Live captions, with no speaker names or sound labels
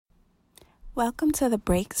Welcome to the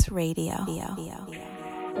Breaks Radio.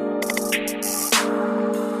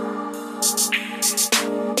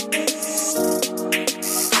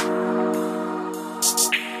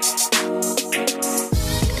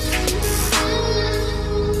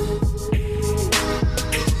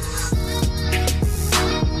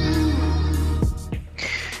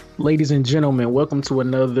 Ladies and gentlemen, welcome to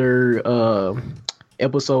another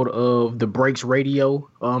episode of the Breaks Radio.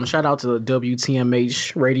 Shout out to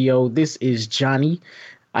WTMH Radio. This is Johnny.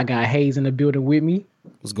 I got Hayes in the building with me.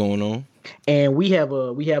 What's going on? And we have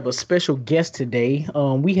a special guest today.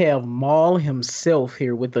 We have Maul himself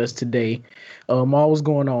here with us today. Maul, what's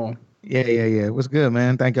going on? Yeah. What's good,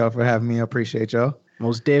 man? Thank y'all for having me. I appreciate y'all.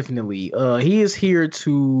 Most definitely. He is here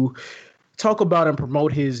to talk about and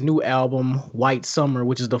promote his new album, White Summer,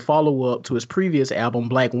 which is the follow-up to his previous album,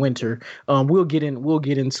 Black Winter. We'll get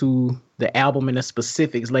into the album and the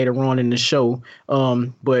specifics later on in the show.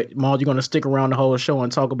 But Maul, you're gonna stick around the whole show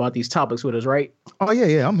and talk about these topics with us, right? Oh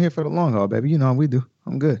yeah. I'm here for the long haul, baby. You know how we do.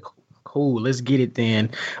 I'm good. Cool. Let's get it then.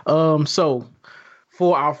 So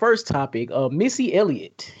for our first topic, Missy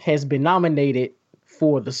Elliott has been nominated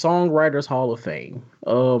for the Songwriters Hall of Fame.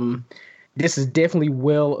 This is definitely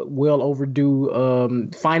well overdue.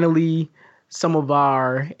 Finally, some of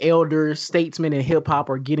our elder statesmen in hip hop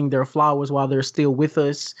are getting their flowers while they're still with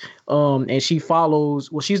us. And she's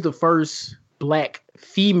the first Black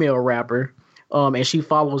female rapper. And she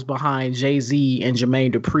follows behind Jay-Z and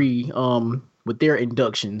Jermaine Dupri with their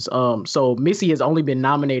inductions. So Missy has only been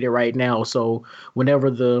nominated right now. So whenever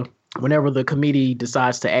the committee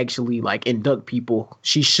decides to actually induct people,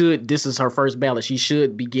 this is her first ballot. She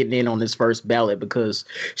should be getting in on this first ballot because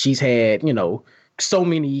she's had, so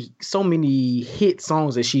many hit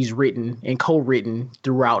songs that she's written and co-written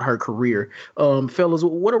throughout her career. Fellas,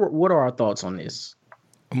 what are our thoughts on this?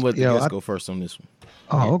 I'm gonna let you guys go first on this one.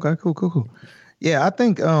 Oh, okay, cool. Yeah, I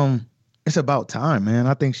think it's about time, man.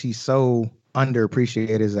 I think she's so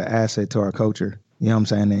underappreciated as an asset to our culture. You know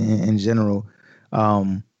what I'm saying? In general.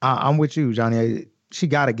 I'm with you, Johnny. She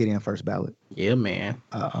got to get in first ballot. Yeah, man.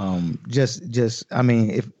 I mean,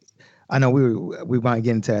 if I know we might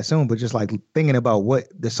get into that soon, but just like thinking about what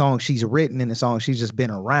the song she's written and the song she's just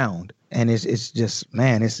been around, and it's just,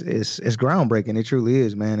 man, it's groundbreaking. It truly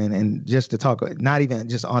is, man. And just to talk, not even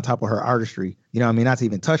just on top of her artistry, you know what I mean? Not to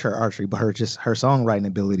even touch her artistry, but her songwriting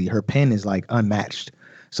ability, her pen is like unmatched.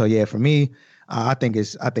 So yeah, for me, I think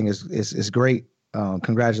it's great.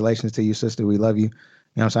 Congratulations to you, sister. We love you.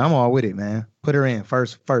 You know what I'm saying? I'm all with it, man. Put her in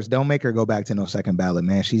first. Don't make her go back to no second ballot,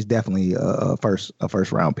 man. She's definitely a first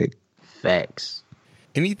round pick. Facts.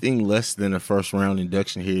 Anything less than a first round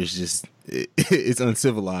induction here is just it's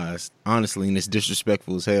uncivilized, honestly, and it's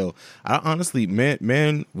disrespectful as hell. I honestly,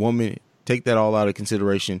 man, woman, take that all out of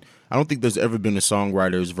consideration. I don't think there's ever been a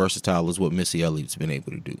songwriter as versatile as what Missy Elliott's been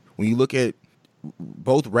able to do. When you look at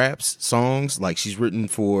both raps, songs, like she's written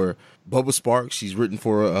for Bubba Sparks, she's written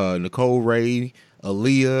for Nicole Ray,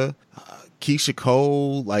 Aaliyah, Keisha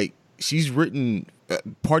Cole, like she's written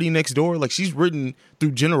Party Next Door, like she's written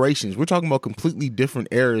through generations. We're talking about completely different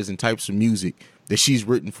eras and types of music that she's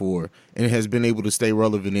written for and has been able to stay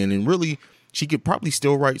relevant in. And really, she could probably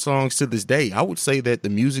still write songs to this day. I would say that the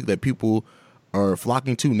music that people are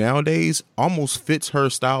flocking to nowadays almost fits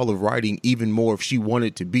her style of writing even more if she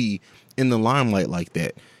wanted to be in the limelight like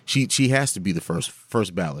that. She has to be the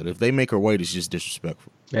first ballot. If they make her wait, it's just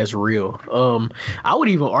disrespectful. That's real. I would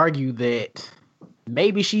even argue that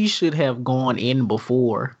maybe she should have gone in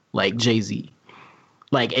before Jay-Z.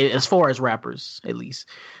 As far as rappers, at least.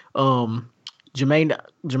 Jermaine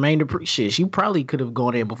Dupri, she probably could have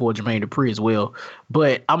gone in before Jermaine Dupri as well.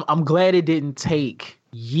 But I'm glad it didn't take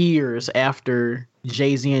years after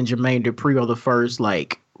Jay-Z and Jermaine Dupri are the first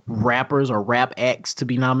rappers or rap acts to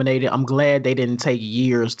be nominated. I'm glad they didn't take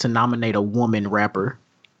years to nominate a woman rapper,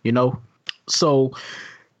 So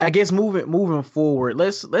I guess moving forward,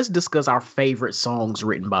 let's discuss our favorite songs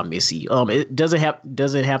written by Missy. It doesn't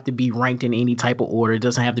have to be ranked in any type of order. It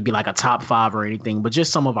doesn't have to be like a top 5 or anything, but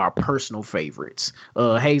just some of our personal favorites.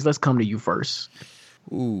 Hayes, let's come to you first.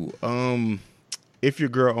 Ooh, If Your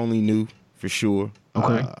Girl Only Knew, for sure.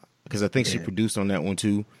 Okay. Because I think she produced on that one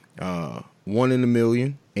too. One in a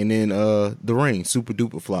Million, and then The Ring, Super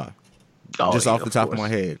Duper Fly. Just off the top of my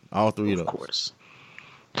head, all three of those. Of course.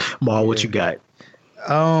 Maul, what you got?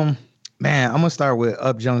 Man, I'm gonna start with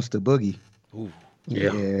Up Jones to Boogie. Ooh. Yeah,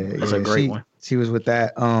 that's a great one. She was with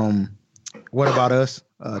that. What About Us?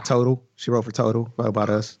 Total. She wrote for Total. What About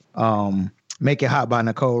Us? Make It Hot by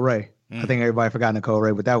Nicole Ray. I think everybody forgot Nicole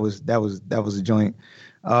Ray, but that was a joint.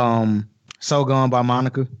 So Gone by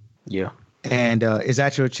Monica. Yeah. And Is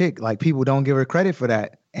That Your Chick? Like, people don't give her credit for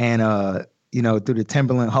that. And through the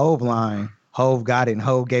Timberland Hove line, Hove got it and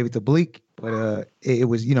Hove gave it to Bleak. But it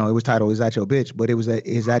was, it was titled "Is That Your Bitch?" But it was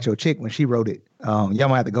 "Is That Your Chick?" when she wrote it. Y'all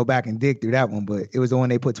might have to go back and dig through that one, but it was the one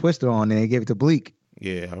they put Twister on and they gave it to Bleak.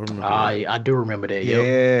 Yeah, I remember. I do remember that.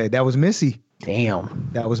 Yeah, that was Missy. Damn.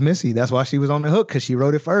 That was Missy. That's why she was on the hook, because she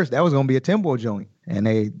wrote it first. That was gonna be a Timbo joint, and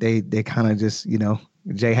they kind of just,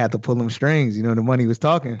 Jay had to pull them strings. The money was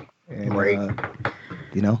talking, and right.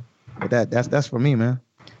 But that's for me, man.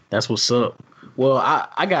 That's what's up. Well,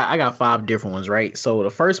 I got 5 different ones, right? So the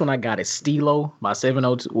first one I got is Stilo by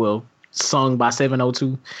 702. Well, sung by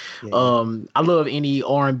 702. Yeah. I love any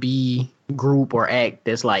R&B group or act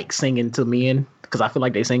that's like singing to men, because I feel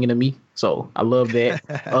like they singing to me. So I love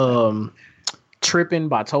that. Tripping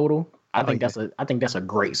by Total. I think that's a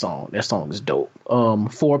great song. That song is dope.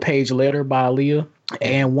 4-Page Letter by Aaliyah,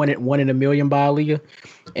 and One in a Million by Aaliyah,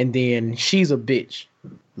 and then She's a Bitch,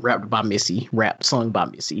 sung by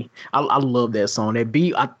Missy. I love that song. That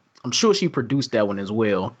beat, I'm sure she produced that one as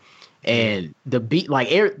well. And the beat, like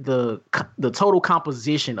the total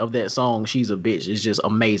composition of that song, She's a Bitch, is just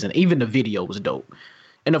amazing. Even the video was dope.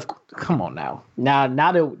 And come on now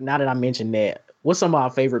that I mentioned that, what's some of our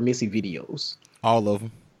favorite Missy videos? All of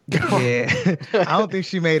them. Yeah, I don't think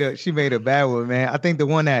she made a bad one, man. I think the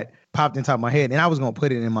one that popped in top of my head, and I was gonna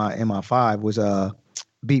put it in my 5, was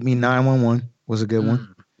 "Beat Me 911" was a good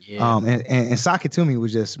one. Yeah. And Sock It To Me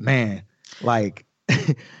was just, man, like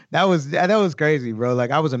that was crazy, bro. Like,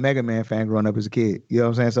 I was a Mega Man fan growing up as a kid. You know what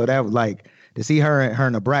I'm saying? So that was like, to see her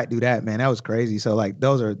and the Brat do that, man, that was crazy. So like,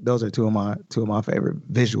 those are two of my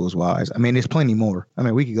favorite visuals wise. I mean, there's plenty more. I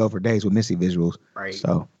mean, we could go for days with Missy visuals. Right.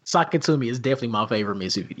 So Sock It To Me is definitely my favorite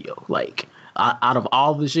Missy video. Like, out of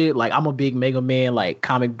all the shit, like, I'm a big Mega Man, like,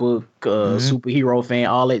 comic book superhero fan,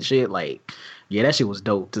 all that shit. Like, yeah, that shit was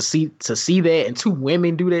dope. To see that and 2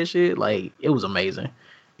 women do that shit, like, it was amazing.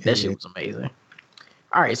 That shit was amazing.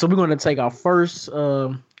 All right, so we're going to take our first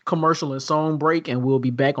commercial and song break, and we'll be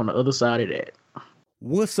back on the other side of that.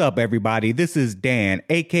 What's up, everybody? This is Dan,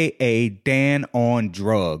 a.k.a. Dan on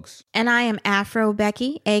Drugs. And I am Afro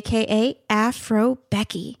Becky, a.k.a. Afro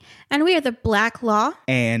Becky. And we are the Black Law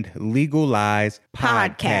and Legal Lies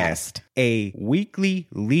Podcast, a weekly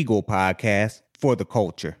legal podcast for the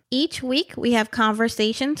culture. Each week, we have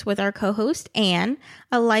conversations with our co-host, Anne,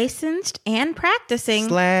 a licensed and practicing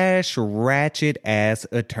 / ratchet ass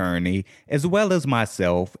attorney, as well as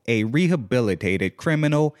myself, a rehabilitated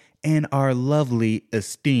criminal, and our lovely,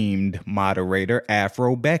 esteemed moderator,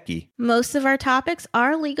 Afro Becky. Most of our topics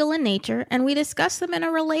are legal in nature, and we discuss them in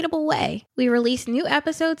a relatable way. We release new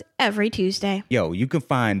episodes every Tuesday. Yo, you can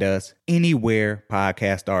find us anywhere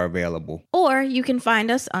podcasts are available. Or you can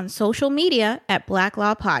find us on social media at Black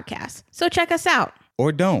Law Podcast. So check us out.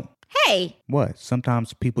 Or don't. Hey! What?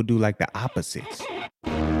 Sometimes people do like the opposites.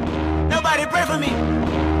 Nobody pray for me.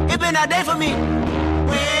 It been a day for me.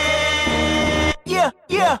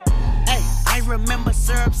 Yeah. Hey, I remember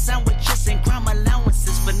syrup sandwiches and crime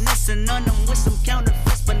allowances, finessing on them with some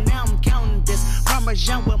counterfeits, but now I'm counting this.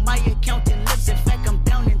 Parmesan with my accountant lips, in fact I'm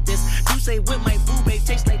down in this. You say with my boo babe,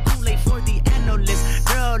 tastes like Kool-Aid for the analyst.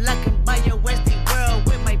 Girl, I can buy your Westie world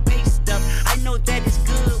with my base stuff. I know that it's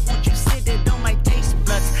good, won't you sit it on my taste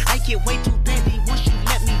buds? I get way too petty once you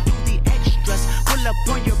let me do the extras. Pull up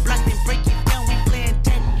on your block, then break it down, we playing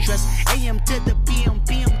Tetris. AM to the PM,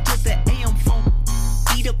 PM to the AM phone.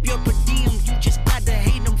 Eat up your per diem, you just gotta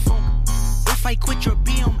hate them funk. If I quit your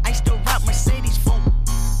BM, I still rock Mercedes funk.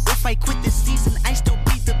 If I quit this season, I still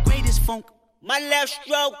be the greatest funk. My left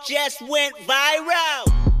stroke just went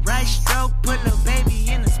viral. Right stroke put a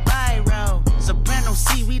baby in a spiral. Soprano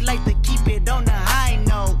C, we like to keep it on the high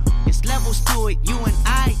note. It's levels to it, you and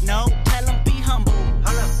I know. Tell them be humble.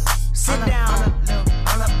 Hold up. Sit down.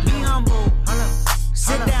 Be humble.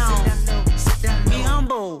 Sit down. Be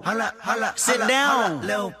humble. Sit down.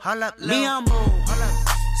 Be humble.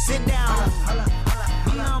 Sit down.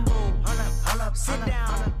 Be humble. Sit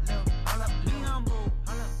down. Be humble.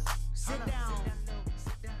 Sit down.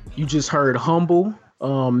 You just heard Humble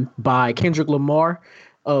by Kendrick Lamar,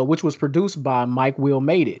 which was produced by Mike Will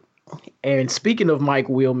Made It. And speaking of Mike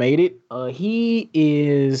Will Made It, he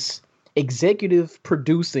is executive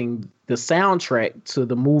producing the soundtrack to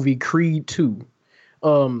the movie Creed 2.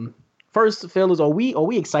 First, fellas, are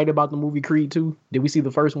we excited about the movie Creed 2? Did we see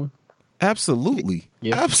the first one? Absolutely.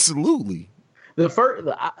 Yeah. Absolutely.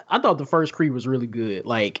 I thought the first Creed was really good.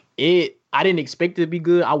 Like, I didn't expect it to be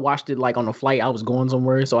good. I watched it like on a flight. I was going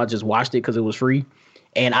somewhere, so I just watched it because it was free.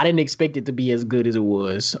 And I didn't expect it to be as good as it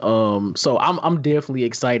was. So I'm definitely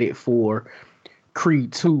excited for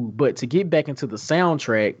Creed 2. But to get back into the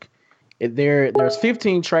soundtrack, there's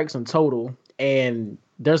 15 tracks in total, and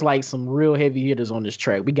there's like some real heavy hitters on this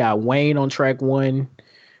track. We got Wayne on track 1.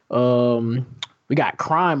 We got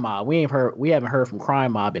Crime Mob. We haven't heard from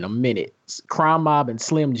Crime Mob in a minute. Crime Mob and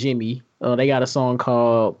Slim Jimmy. They got a song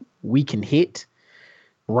called We Can Hit.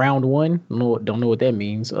 Round 1. Don't know what that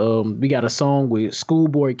means. We got a song with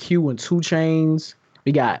Schoolboy Q and 2 Chainz.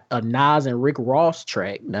 We got a Nas and Rick Ross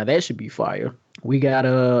track. Now that should be fire. We got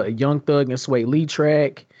a Young Thug and Sway Lee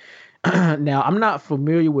track. Now, I'm not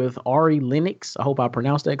familiar with Ari Lennox. I hope I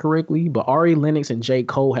pronounced that correctly. But Ari Lennox and J.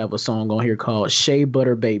 Cole have a song on here called Shea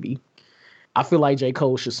Butter Baby. I feel like J.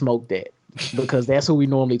 Cole should smoke that because that's who he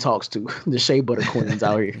normally talks to, the Shea Butter Queens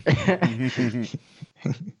out here.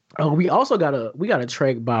 We also got a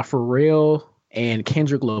track by Pharrell and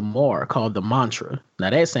Kendrick Lamar called The Mantra. Now,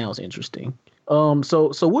 that sounds interesting.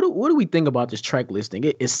 So what do we think about this track listing?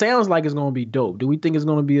 It sounds like it's gonna be dope. Do we think it's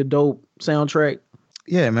gonna be a dope soundtrack?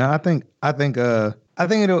 Yeah, man. I think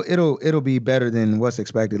it'll be better than what's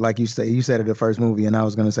expected. Like you said it the first movie, and I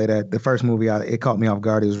was gonna say that the first movie it caught me off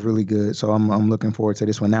guard. It was really good, so I'm looking forward to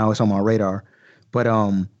this one. Now it's on my radar, but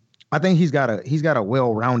I think he's got a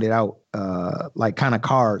well rounded out like kind of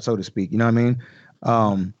card, so to speak. You know what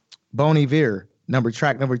I mean? Bon Iver,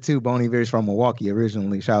 track number 2. Bon Iver's from Milwaukee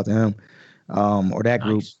originally. Shout out to him. Or that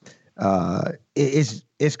group. Nice.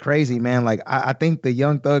 It's crazy, man. Like I think the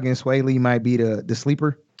Young Thug and Sway Lee might be the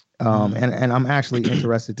sleeper. And I'm actually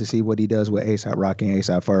interested to see what he does with A$AP Rocky and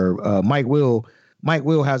A$AP Ferg. Mike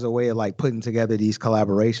Will has a way of like putting together these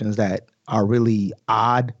collaborations that are really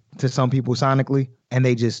odd to some people sonically, and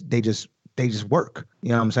they just work. You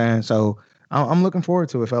know what I'm saying? So I'm looking forward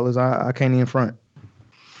to it, fellas. I can't even front.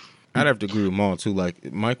 I'd have to agree with Maul too.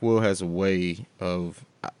 Like Mike Will has a way of,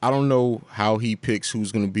 I don't know how he picks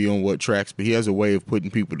who's going to be on what tracks, but he has a way of putting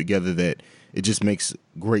people together that it just makes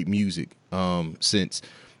great music. Since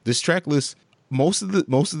this track list, most of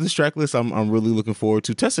this track list, I'm really looking forward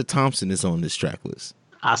to. Tessa Thompson is on this track list.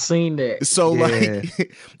 I seen that. So like,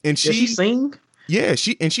 and Does she sing? Yeah,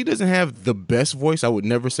 she doesn't have the best voice. I would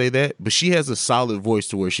never say that, but she has a solid voice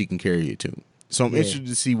to where she can carry it too. So I'm interested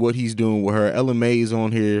to see what he's doing with her. Ella May is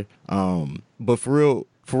on here. But for real,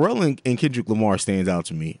 Pharrell and Kendrick Lamar stands out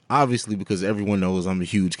to me. Obviously, because everyone knows I'm a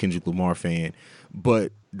huge Kendrick Lamar fan.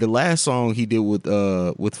 But the last song he did with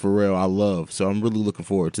Pharrell, I love. So I'm really looking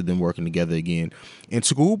forward to them working together again. And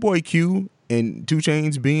Schoolboy Q and 2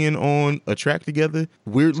 Chainz being on a track together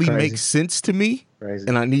weirdly makes sense to me. Crazy.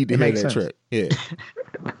 And I need to hear that track. Yeah.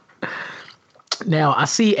 Now, I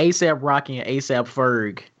see A$AP Rocky and A$AP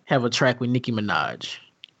Ferg have a track with Nicki Minaj.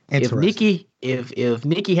 If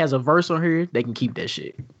Nicki has a verse on here, they can keep that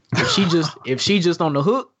shit. If she just on the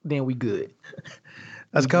hook, then we good.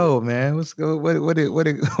 That's cold, man. What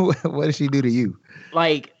did she do to you?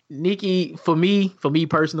 Like Nicki, for me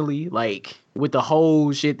personally, like with the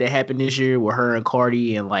whole shit that happened this year with her and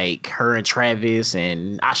Cardi and like her and Travis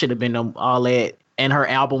and I Should Have Been all that, and her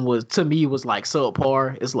album was like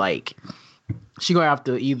subpar. It's like she gonna have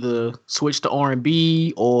to either switch to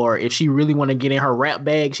R&B, or if she really want to get in her rap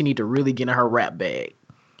bag, she need to really get in her rap bag.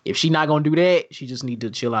 If she not gonna do that, she just need to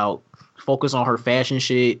chill out, focus on her fashion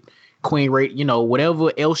shit, Queen rate,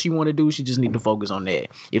 whatever else she want to do, she just need to focus on that.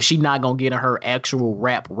 If she not gonna get in her actual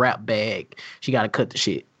rap bag, she gotta cut the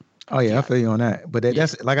shit. Oh yeah, I feel you on that. But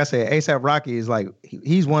that's like I said, A$AP Rocky is like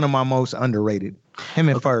he's one of my most underrated. Him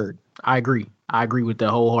and Ferg. I agree with that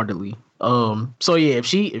wholeheartedly. So yeah, if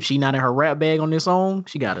she not in her rap bag on this song,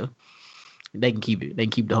 they can keep it. They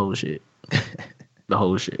can keep the whole shit. The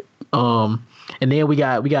whole shit. And then we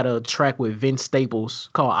got a track with Vince Staples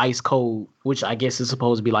called Ice Cold, which I guess is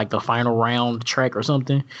supposed to be like the final round track or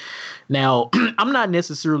something. Now, I'm not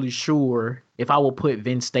necessarily sure if I will put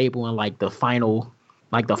Vince Staples in like the final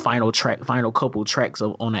couple tracks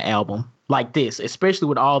on the album like this, especially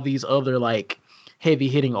with all these other like heavy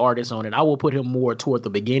hitting artists on it. I will put him more toward the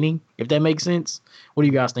beginning, if that makes sense. What do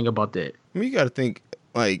you guys think about that? I mean, you got to think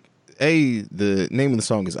like, the name of the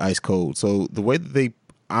song is Ice Cold. So the way that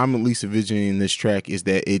I'm at least envisioning this track is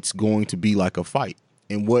that it's going to be like a fight.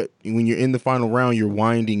 And when you're in the final round, you're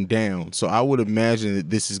winding down. So I would imagine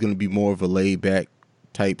that this is going to be more of a laid back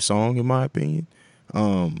type song, in my opinion.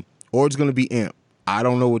 Or it's going to be amp. I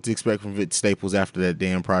don't know what to expect from Vince Staples after that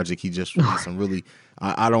damn project he just released.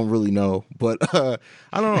 I don't really know, but I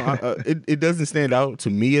don't know. It doesn't stand out to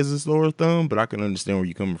me as a slower thumb, but I can understand where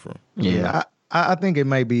you're coming from. Yeah, I think it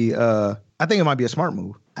might be. I think it might be a smart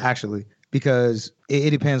move actually, because it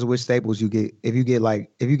depends on which Staples you get. If you get like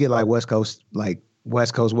West Coast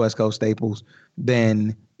Staples,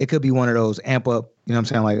 then it could be one of those amp up. You know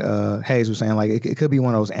what I'm saying? Like Hayes was saying, like it could be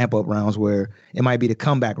one of those amp up rounds where it might be the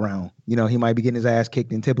comeback round. He might be getting his ass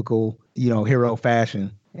kicked in typical hero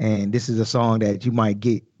fashion. and this is a song that you might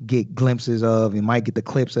get glimpses of, and might get the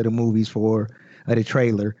clips of the movies for the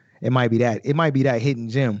trailer. It might be that hidden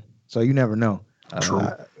gem. So you never know. True.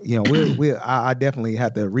 I definitely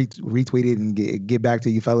have to retweet it and get back to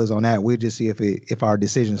you fellas on that. We'll just see if our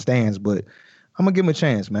decision stands. But I'm gonna give him a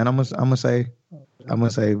chance, man. I'm gonna say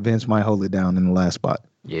Vince might hold it down in the last spot.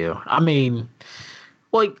 Yeah, I mean,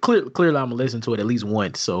 well, clearly I'm gonna listen to it at least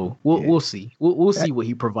once. So we'll see. We'll see what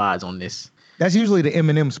he provides on this. That's usually the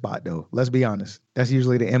Eminem spot, though. Let's be honest. That's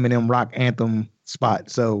usually the Eminem rock anthem spot.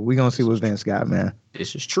 So we're gonna see what Vince got, man.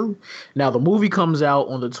 This is true. Now the movie comes out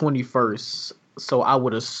on the 21st. So I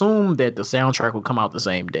would assume that the soundtrack will come out the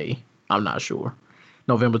same day. I'm not sure.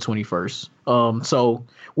 November 21st. So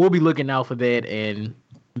we'll be looking out for that, and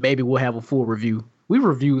maybe we'll have a full review. We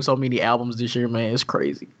reviewed so many albums this year, man. It's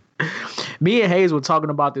crazy. Me and Hayes were talking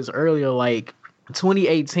about this earlier, like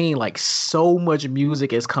 2018, like so much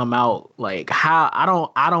music has come out. Like how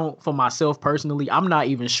I don't for myself personally, I'm not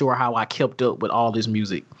even sure how I kept up with all this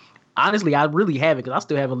music. Honestly, I really haven't, because I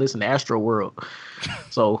still haven't listened to Astro World.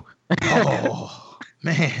 So oh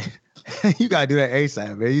man, you gotta do that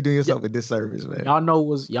ASAP, man. You doing yourself a disservice, man. Y'all know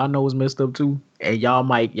what's messed up too, and y'all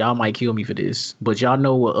might kill me for this, but y'all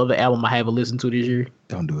know what other album I haven't listened to this year?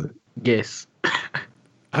 Don't do it. Guess.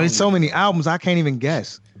 I mean, so many albums I can't even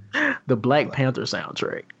guess. The Black Panther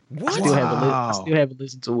soundtrack. What? I still haven't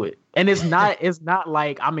listened to it, and it's not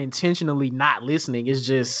like I'm intentionally not listening. It's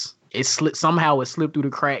just somehow it slipped through the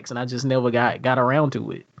cracks, and I just never got around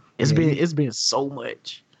to it. It's been so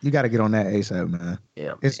much. You got to get on that ASAP, man.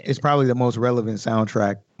 Yeah, it's probably the most relevant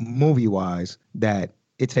soundtrack movie wise that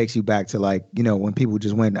it takes you back to, like, you know, when people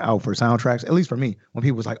just went out for soundtracks. At least for me, when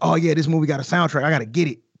people was like, "Oh yeah, this movie got a soundtrack, I got to get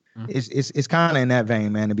it." Mm-hmm. It's kind of in that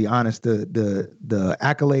vein, man. To be honest, the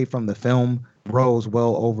accolade from the film rolls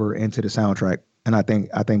well over into the soundtrack, and I think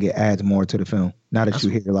it adds more to the film. Now that you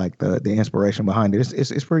hear like the inspiration behind it,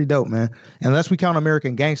 it's pretty dope, man. Unless we count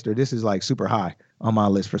American Gangster, this is like super high on my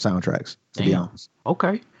list for soundtracks, to be honest.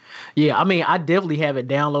 Okay. Yeah, I mean, I definitely have it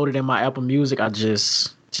downloaded in my Apple Music. I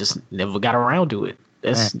just never got around to it.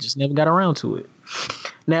 Just never got around to it.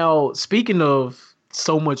 Now, speaking of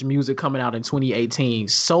so much music coming out in 2018,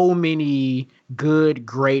 so many good,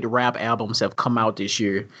 great rap albums have come out this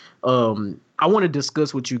year. I want to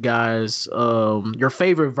discuss with you guys your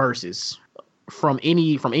favorite verses from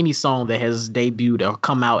any song that has debuted or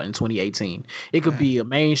come out in 2018. It could be a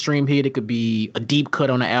mainstream hit, it could be a deep cut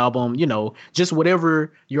on the album, you know, just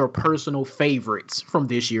whatever your personal favorites from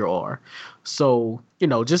this year are. So, you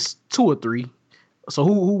know, just 2 or 3. So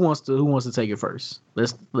who wants to take it first?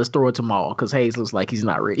 Let's throw it to Maul, because Hayes looks like he's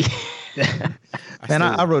not ready. Man,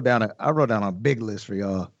 I wrote down a big list for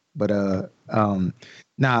y'all, but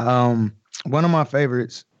one of my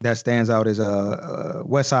favorites that stands out is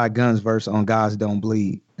West Side Gun's verse on Gods Don't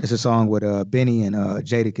Bleed. It's a song with Benny and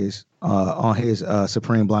Jadakiss on his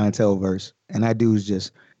Supreme Blientele verse, and that dude's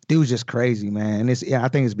just crazy, man. And I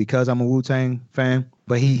think it's because I'm a Wu-Tang fan,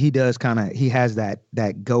 but he has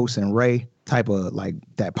that Ghost and Ray type of, like,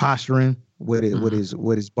 that posturing with it,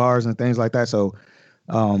 with his bars and things like that. So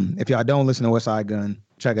if y'all don't listen to West Side Gun,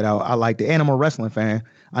 check it out. I like it. And I'm a wrestling fan.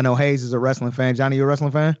 I know Hayes is a wrestling fan. Johnny, you a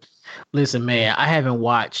wrestling fan? Listen, man, I haven't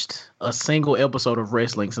watched a single episode of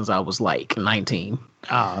wrestling since I was like 19.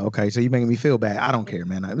 Okay. So you're making me feel bad. I don't care,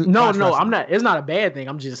 man. No, I'm not. It's not a bad thing.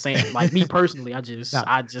 I'm just saying, like, me personally, I just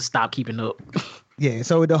stopped keeping up. Yeah.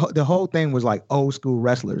 So the whole thing was like old school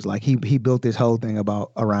wrestlers. Like he built this whole thing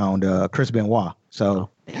around Chris Benoit. So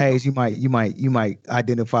Hayes, you might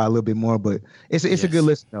identify a little bit more, but it's a good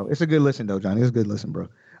listen though. It's a good listen though, Johnny. It's a good listen, bro.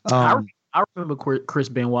 I remember Chris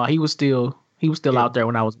Benoit. He was still out there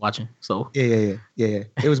when I was watching. So yeah.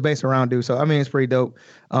 It was based around dude. So I mean, it's pretty dope.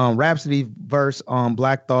 Rhapsody verse on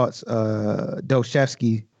Black Thought's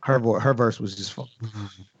Dostoevsky. Her verse was just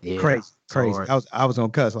crazy. I was gonna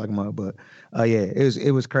cuss like a mother, but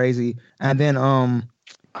it was crazy. And then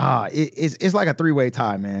it's like a 3-way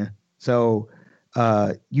tie, man. So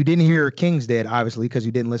you didn't hear King's Dead, obviously, because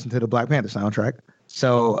you didn't listen to the Black Panther soundtrack.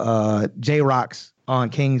 So J-Rock's on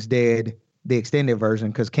King's Dead, the extended version,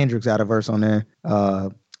 because Kendrick's got a verse on there.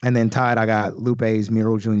 And then tied, I got Lupe's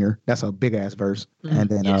Miro Jr. That's a big ass verse. And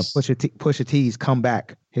then Pusha T's Come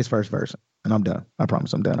Back, his first verse. And I'm done. I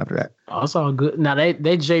promise I'm done after that. Oh, it's all good. Now that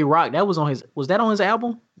J-Rock, was that on his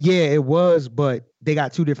album? Yeah, it was, but they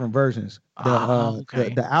got 2 different versions.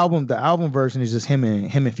 The album version is just him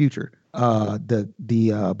and Future.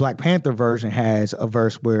 The Black Panther version has a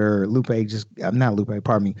verse where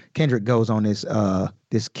Kendrick goes on this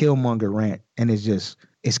Killmonger rant, and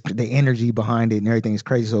it's the energy behind it and everything is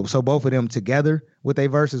crazy. So both of them together with their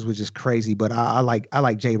verses was just crazy. But I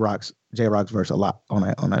like J-Rock's J Rock's verse a lot on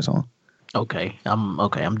that song. Okay. I'm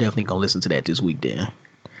definitely gonna listen to that this week then.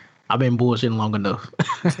 I've been bullshitting long enough.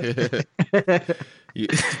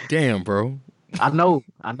 Damn, bro. I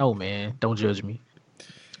know, man. Don't judge me.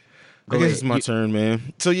 I guess it's my turn,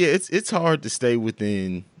 man. So yeah, it's hard to stay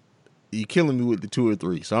within. You're killing me with the 2 or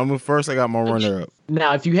 3. So I'm first. I got my runner up.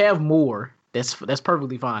 Now, if you have more, that's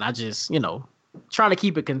perfectly fine. I just, trying to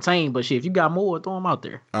keep it contained. But shit, if you got more, throw them out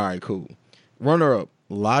there. All right, cool. Runner up,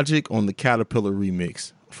 Logic on the Caterpillar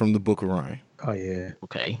remix from the Book of Ryan. Oh yeah.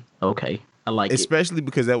 Okay. I like it. Especially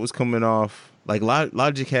because that was coming off, like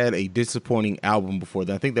Logic had a disappointing album before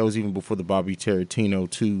that. I think that was even before the Bobby Tarantino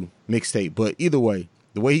 2 mixtape. But either way,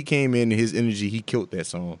 the way he came in and his energy, he killed that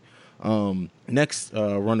song. Next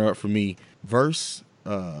runner up for me, verse.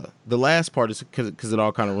 The last part is because it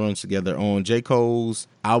all kind of runs together on J. Cole's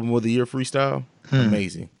Album of the Year freestyle.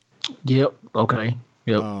 Amazing. Yep. Okay.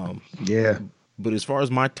 Yep. Yeah. But as far as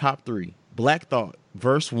my top 3, Black Thought,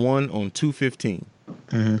 verse 1 on 215.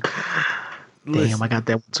 Damn, I got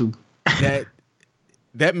that one too.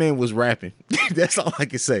 That man was rapping. That's all I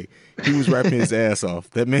can say. He was rapping his ass off.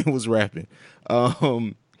 That man was rapping.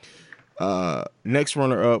 Next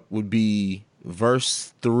runner up would be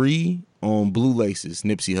verse 3 on Blue Laces,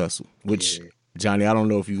 Nipsey Hussle. Which Johnny, I don't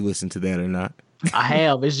know if you listened to that or not. I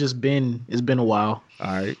have. It's been a while.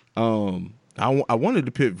 All right. I wanted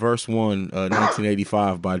to put verse 1,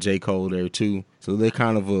 1985 by J. Cole there too. So they're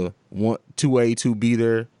kind of a 2A, 2B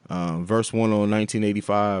there. Verse 1 on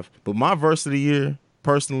 1985. But my verse of the year,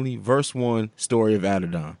 personally, verse 1, Story of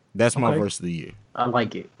Adidon. That's my verse of the year. I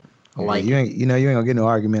like it. You ain't gonna get no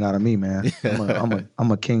argument out of me, man.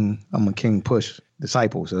 I'm a King Push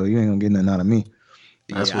disciple, so you ain't gonna get nothing out of me.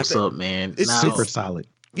 That's what's up, man. It's super solid.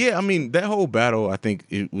 Yeah, I mean that whole battle, I think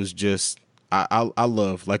it was just I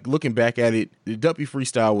love, like, looking back at it. The Duppy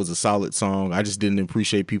freestyle was a solid song. I just didn't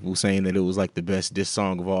appreciate people saying that it was like the best diss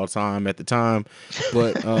song of all time at the time.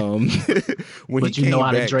 But when but he came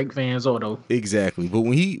how back, the Drake fans are though. Exactly. But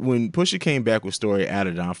when Pusha came back with Story of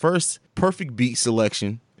Adidon, first, perfect beat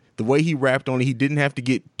selection. The way he rapped on it, he didn't have to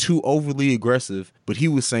get too overly aggressive, but he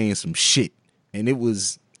was saying some shit, and it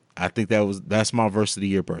was. I think that's my verse of the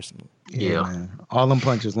year personally. Yeah. Man. All them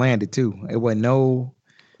punches landed too. It wasn't no.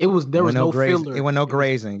 There was no filler. It wasn't no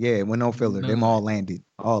grazing. Yeah, it wasn't no filler. Them all landed.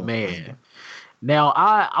 All man. Now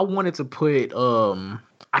I wanted to put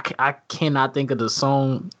I cannot think of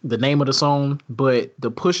the name of the song, but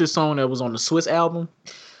the Pusha song that was on the Swiss album.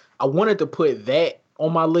 I wanted to put that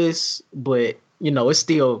on my list, but it's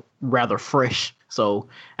still rather fresh, so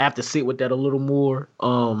I have to sit with that a little more.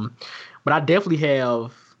 But I definitely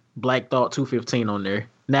have Black Thought 215 on there.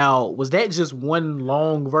 Now, was that just one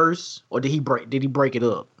long verse, or did he break it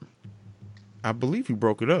up? I believe he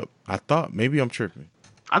broke it up. I thought, maybe I'm tripping.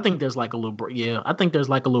 I think there's like a little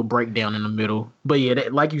breakdown in the middle. But yeah,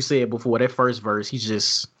 like you said before, that first verse, he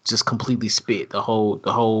just completely spit the whole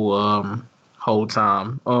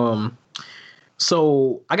time.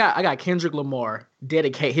 So I got Kendrick Lamar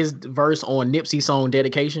dedicate his verse on Nipsey song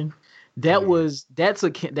Dedication. That's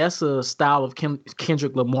a style of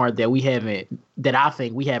Kendrick Lamar that I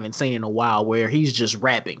think we haven't seen in a while, where he's just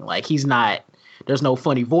rapping. Like, there's no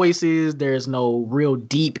funny voices, there's no real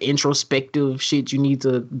deep introspective shit you need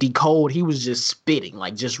to decode. He was just spitting,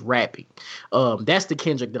 like just rapping. That's the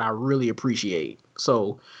Kendrick that I really appreciate.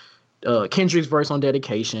 So Kendrick's verse on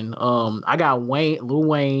Dedication. I got Lil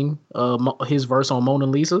Wayne, his verse on Mona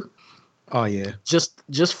Lisa. Oh yeah.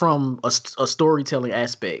 Just from a storytelling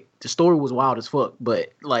aspect. The story was wild as fuck,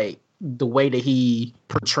 but like the way that he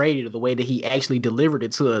portrayed it, or the way that he actually delivered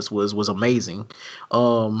it to us was amazing.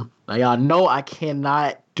 Now y'all know I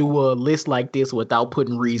cannot do a list like this without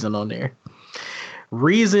putting Reason on there.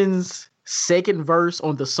 Reason's second verse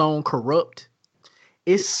on the song Corrupt.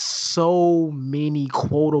 It's so many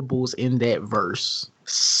quotables in that verse.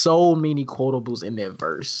 So many quotables in that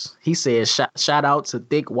verse. He said, shout out to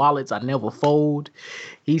thick wallets I never fold.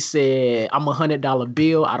 He said, I'm $100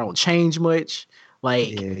 bill, I don't change much. Like,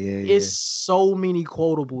 it's so many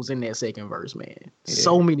quotables in that second verse, man. Yeah.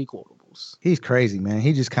 So many quotables. He's crazy, man.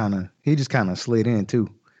 He just kind of slid in too.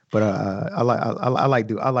 But I like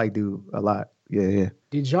dude a lot. Yeah.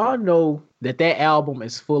 Did y'all know that album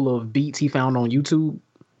is full of beats he found on YouTube?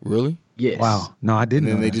 Really? Yes. Wow. No, I didn't. And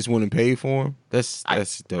then know they that. just went and paid for him. That's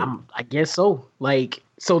dope. I guess so. Like,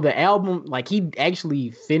 so the album, like, he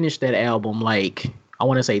actually finished that album, like, I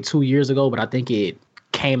want to say 2 years ago, but I think it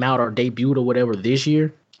came out or debuted or whatever this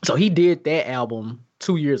year. So he did that album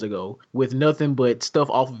 2 years ago with nothing but stuff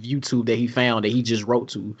off of YouTube that he found that he just wrote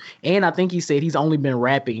to. And I think he said he's only been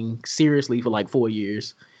rapping seriously for like 4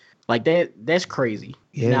 years. Like, that's crazy.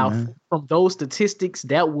 Yeah, now, man. from those statistics,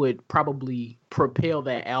 that would probably propel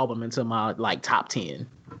that album into my like top 10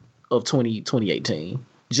 of 2018.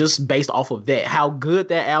 Just based off of that, how good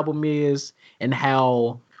that album is, and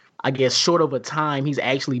how, I guess, short of a time he's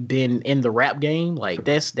actually been in the rap game. Like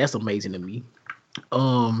that's amazing to me.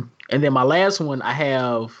 And then my last one, I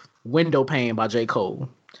have Window Pane by J. Cole.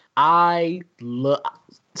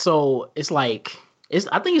 So it's like,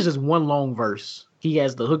 I think it's just one long verse. He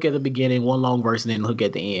has the hook at the beginning, one long verse, and then the hook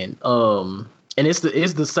at the end. And it's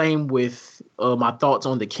the same with my thoughts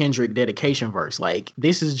on the Kendrick dedication verse. Like,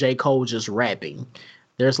 this is J. Cole just rapping.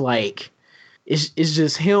 There's like, it's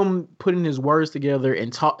just him putting his words together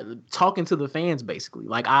and talking to the fans, basically.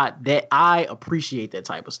 Like, I appreciate that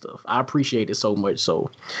type of stuff. I appreciate it so much.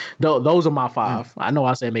 So those are my 5. I know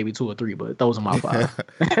I said maybe 2 or 3, but those are my 5.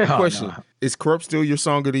 Question: no. Is Corrupt still your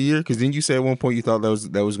song of the year? Because then you said at one point you thought that was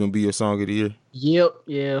going to be your song of the year. Yep.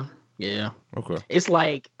 Yeah. Okay. It's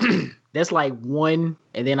like that's like 1,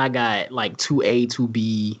 and then I got like 2A,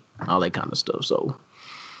 2B, all that kind of stuff. So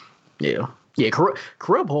yeah,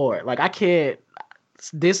 Corrupt hard. Like, I can't.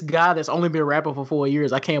 This guy that's only been rapping for 4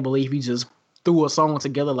 years, I can't believe he just threw a song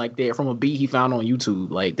together like that from a beat he found on YouTube.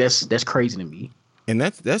 Like, that's crazy to me. And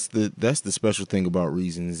that's the special thing about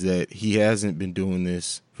Reason, is that he hasn't been doing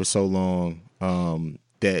this for so long.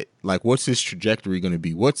 That, like, what's his trajectory going to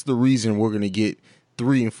be? What's the reason we're going to get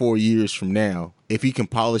 3 and 4 years from now if he can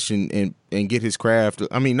polish and get his craft?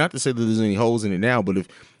 I mean, not to say that there's any holes in it now, but if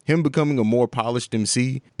him becoming a more polished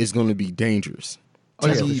MC is going to be dangerous. Oh,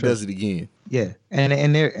 yeah, Until he for sure. does it again. Yeah,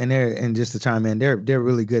 and just to chime in, they're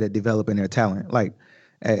really good at developing their talent. Like,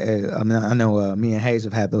 I mean, I know me and Hayes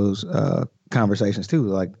have had those conversations too.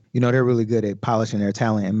 Like, they're really good at polishing their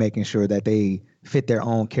talent and making sure that they fit their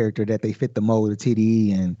own character, that they fit the mold of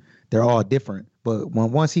TDE, and they're all different. But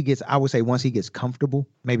once he gets comfortable,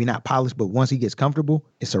 maybe not polished, but once he gets comfortable,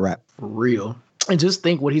 it's a wrap. For real. And just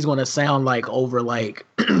think what he's going to sound like over, like,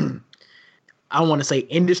 I don't want to say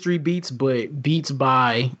industry beats, but beats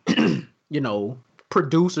by,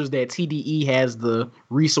 producers that TDE has the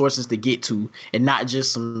resources to get to, and not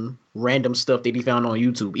just some random stuff that he found on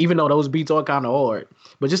YouTube, even though those beats are kind of hard.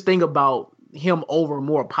 But just think about him over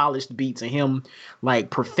more polished beats and him, like,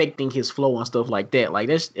 perfecting his flow and stuff like that. Like,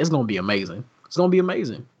 it's going to be amazing. It's going to be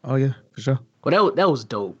amazing. Oh, yeah, for sure. Well, that was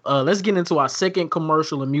dope. Let's get into our second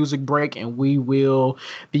commercial and music break, and we will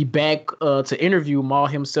be back to interview Mal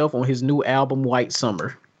himself on his new album, White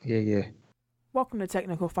Summer. Yeah. Welcome to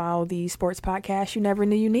Technical File, the sports podcast you never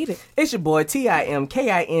knew you needed. It's your boy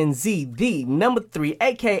TIMKINZ, the number 3,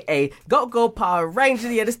 a.k.a. Go Power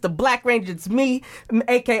Ranger. Yeah, this the Black Ranger. It's me,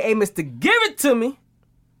 a.k.a. Mr. Give It To Me.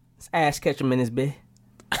 It's Ash Ketchum in this bed.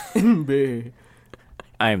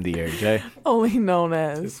 I am the Eric J. Only known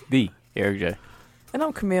as The Eric J. And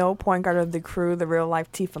I'm Camille, point guard of the crew, the real life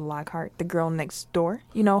Tifa Lockhart, the girl next door.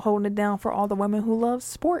 Holding it down for all the women who love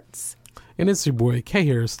sports. And it's your boy K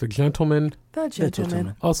Harris, the gentleman. The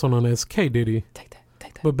gentleman. Also known as K Diddy. Take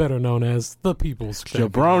that. But better known as the People's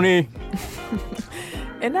Jabroni.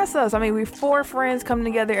 And that's us. I mean, we're 4 friends coming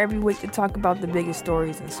together every week to talk about the biggest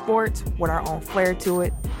stories in sports with our own flair to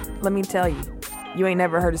it. Let me tell you, you ain't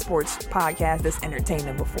never heard a sports podcast that's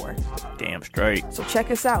entertaining before. Damn straight. So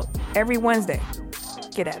check us out every Wednesday.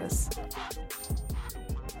 Get at us.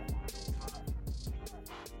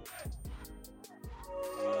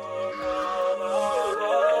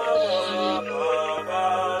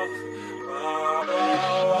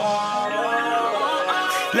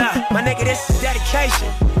 Look, my nigga, this is dedication.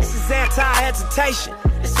 This is anti-hesitation.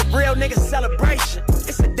 It's a real nigga celebration.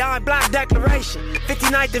 It's a dime block declaration.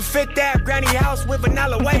 59th and 5th Ave, granny house with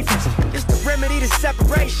vanilla wafers. It's the remedy to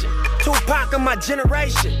separation. Tupac of my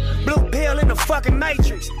generation. Blue pill in the fucking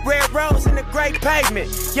matrix. Red rose in the great pavement.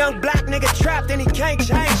 Young black nigga trapped and he can't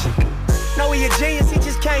change it. Know he a genius, he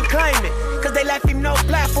just can't claim it. Cause they left him no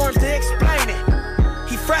platforms to explain it.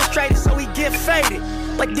 He frustrated, so he get faded.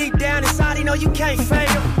 But deep down inside, he know you can't fade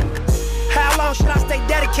him. How long should I stay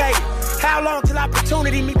dedicated? How long till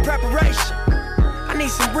opportunity meet preparation? I need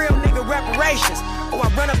some real nigga reparations, or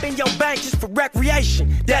I run up in your bank just for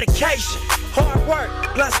recreation. Dedication, hard work,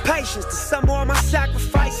 plus patience. To some more of my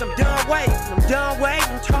sacrifice, I'm done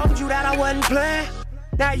waiting. Told you that I wasn't playing.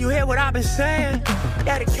 Now you hear what I've been saying.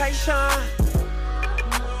 Dedication.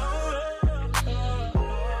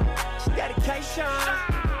 Dedication.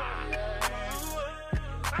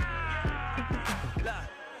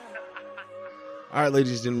 All right,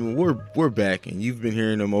 ladies and gentlemen, we're back, and you've been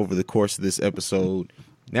hearing him over the course of this episode.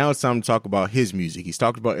 Now it's time to talk about his music. He's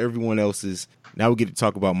talked about everyone else's. Now we get to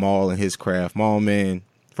talk about Mal and his craft. Mal, man,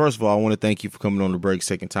 First of all, I want to thank you for coming on the break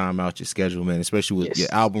second time out your schedule, man, especially with your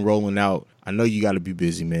album rolling out. I know you got to be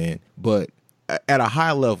busy, man. But at a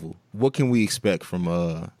high level, what can we expect from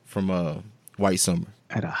White Summer?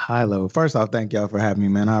 At a high level, first off, thank y'all for having me,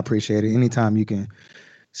 man. I appreciate it. Anytime you can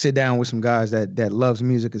sit down with some guys that loves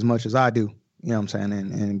music as much as I do, you know what I'm saying,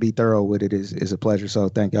 and be thorough with it is a pleasure. So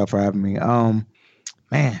thank y'all for having me.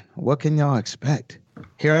 Man, what can y'all expect?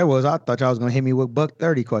 Here I was. I thought y'all was gonna hit me with buck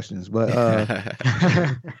 30 questions, but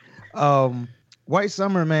White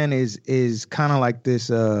Summer, man, is kind of like this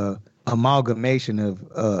amalgamation of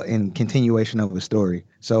and continuation of a story.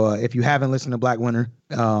 So if you haven't listened to Black Winter,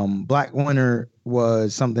 Black Winter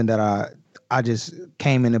was something that I just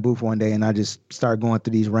came in the booth one day and I just started going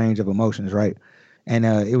through these range of emotions, right? And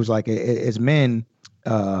it was like as men,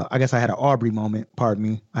 I guess I had an Aubrey moment. Pardon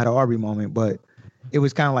me, I had an Aubrey moment, but it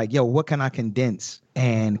was kind of like, yo, what can I condense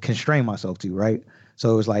and constrain myself to, right?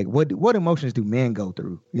 So it was like, what emotions do men go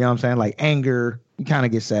through? You know what I'm saying? Like anger, you kind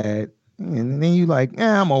of get sad. And then you like,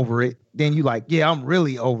 I'm over it. Then you like, yeah, I'm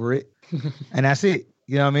really over it. And that's it.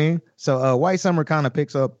 You know what I mean? So White Summer kind of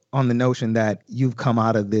picks up on the notion that you've come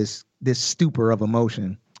out of this stupor of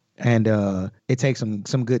emotion. And it takes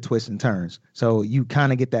some good twists and turns. So you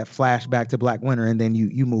kind of get that flashback to Black Winter, and then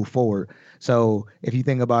you move forward. So if you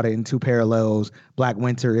think about it in two parallels, Black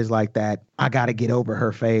Winter is like that, I got to get over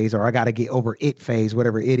her phase, or I got to get over it phase,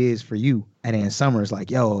 whatever it is for you. And then Summer is like,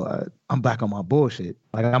 yo, I'm back on my bullshit.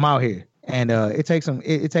 Like, I'm out here. And it takes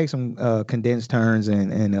some condensed turns,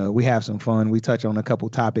 and we have some fun. We touch on a couple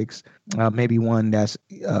topics, maybe one that's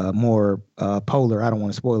more polar. I don't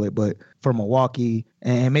want to spoil it, but for Milwaukee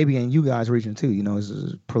and maybe in you guys' region too, you know,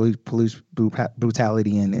 is police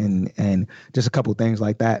brutality and just a couple things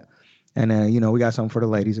like that. And you know, we got something for the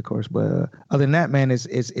ladies, of course. But other than that, man, it's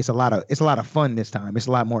a lot of fun this time. It's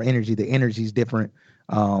a lot more energy. The energy's different.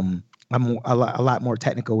 I'm a lot more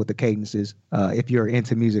technical with the cadences. If you're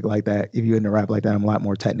into music like that, if you're into rap like that, I'm a lot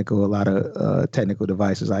more technical. A lot of technical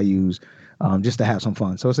devices I use just to have some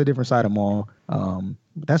fun. So it's a different side of Maul.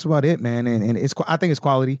 That's about it, man. And I think it's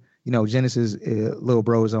quality. You know, Genesis, Lil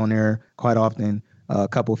Bro is on there quite often. A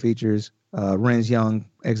couple features. Renz Young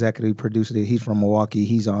executive produced it. He's from Milwaukee.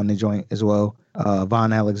 He's on the joint as well.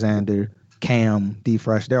 Von Alexander, Cam, D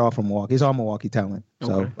Fresh, they're all from Milwaukee. It's all Milwaukee talent.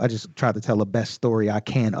 So okay. I just tried to tell the best story I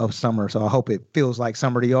can of summer. So I hope it feels like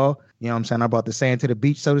summer to y'all. You know what I'm saying? I brought the sand to the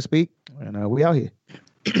beach, so to speak. And we out here.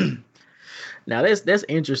 Now that's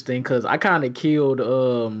interesting because I kind of killed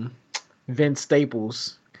Vince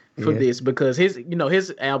Staples for this because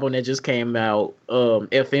his album that just came out,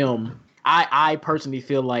 FM. I personally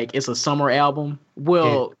feel like it's a summer album.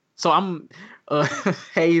 Well, so I'm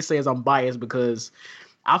Hayes says I'm biased because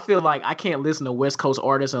I feel like I can't listen to West Coast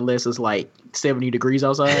artists unless it's like 70 degrees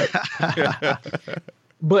outside.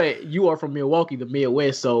 But you are from Milwaukee, the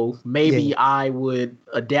Midwest, so maybe I would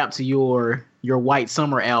adapt to your White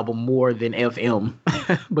Summer album more than FM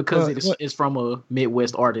because it's from a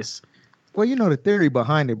Midwest artist. Well, you know, the theory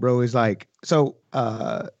behind it, bro, is like, so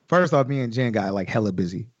first off, me and Jen got like hella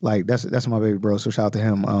busy. Like that's my baby bro, so shout out to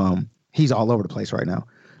him. He's all over the place right now.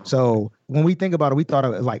 So when we think about it, we thought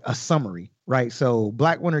of it like a summary, right? So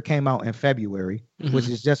Black Winter came out in February, which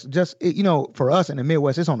is just you know, for us in the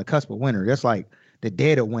Midwest, it's on the cusp of winter. That's like the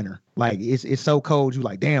dead of winter. Like it's so cold, you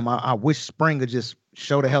like, damn, I wish spring would just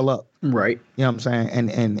show the hell up. Right. You know what I'm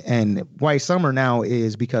saying? And White Summer now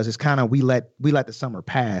is because it's kind of we let the summer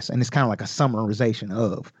pass, and it's kind of like a summarization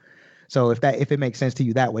of. So if it makes sense to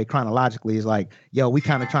you that way, chronologically, is like, yo, we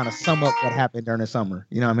kind of trying to sum up what happened during the summer.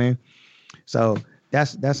 You know what I mean? So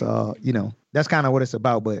that's you know, that's kind of what it's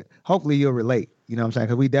about. But hopefully you'll relate. You know what I'm saying?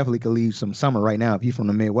 Because we definitely could leave some summer right now. If you're from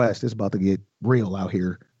the Midwest, it's about to get real out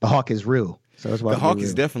here. The hawk is real. So it's about the hawk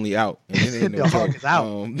is definitely out. The hawk is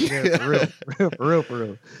out. Yeah, for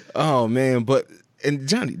real. Oh man, and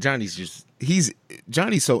Johnny's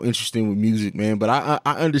so interesting with music, man. But I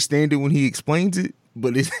understand it when he explains it.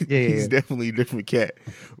 But he's definitely a different cat.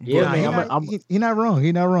 Yeah, you're not wrong.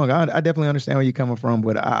 You're not wrong. I definitely understand where you're coming from,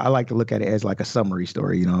 but I like to look at it as like a summary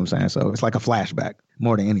story. You know what I'm saying? So it's like a flashback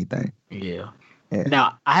more than anything. Yeah.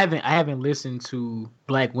 Now I haven't listened to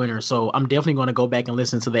Black Winter, so I'm definitely going to go back and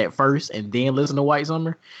listen to that first, and then listen to White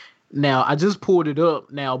Summer. Now I just pulled it up.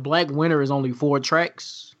 Now Black Winter is only 4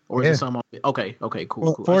 tracks, or is it something? Okay,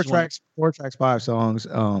 cool. 4 tracks, 5 songs.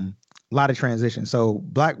 A lot of transition. So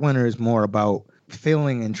Black Winter is more about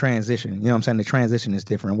feeling and transition. You know what I'm saying? The transition is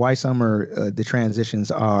different. White Summer, the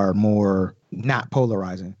transitions are more not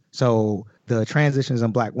polarizing. So the transitions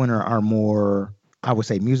in Black Winter are more, I would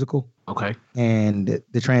say, musical. Okay. And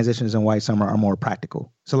the transitions in White Summer are more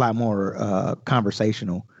practical. It's a lot more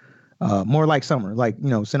conversational. More like summer, like, you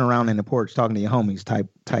know, sitting around in the porch talking to your homies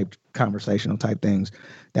type conversational type things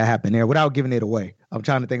that happen there without giving it away. I'm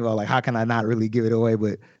trying to think about like, how can I not really give it away,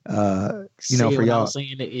 but you know, for y'all,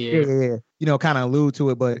 saying it, yeah. You know, kind of allude to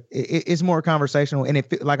it, but it's more conversational, and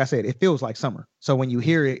like I said, it feels like summer. So when you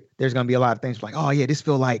hear it, there's gonna be a lot of things like, oh yeah, this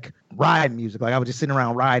feel like riding music. Like I was just sitting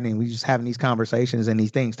around riding, and we just having these conversations, and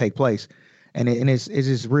these things take place, and it's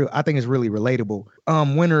just real. I think it's really relatable.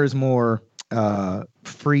 Winter is more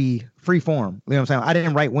free form. You know what I'm saying? I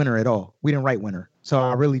didn't write Winter at all. We didn't write Winter. So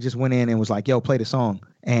I really just went in and was like, yo, play the song.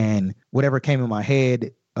 And whatever came in my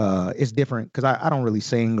head, it's different because I don't really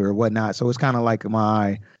sing or whatnot. So it's kind of like if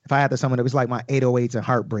I had to sum it up, it's like my 808s and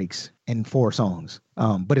heartbreaks in 4 songs.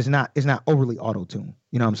 But it's not overly auto-tuned.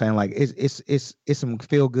 You know what I'm saying? Like it's some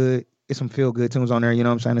feel good. It's some feel good tunes on there. You know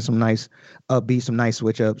what I'm saying? There's some nice upbeat, some nice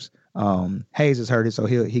switch ups. Hayes has heard it, so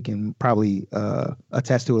he can probably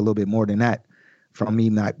attest to it a little bit more than that from me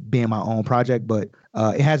not being my own project, but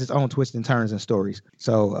it has its own twists and turns and stories.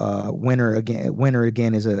 So Winter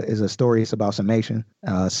again is a story. It's about summation.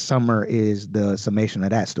 Summer is the summation of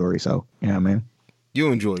that story. So yeah, man,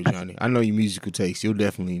 you'll enjoy it, Johnny. I know your musical taste. You'll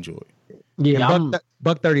definitely enjoy it. Yeah,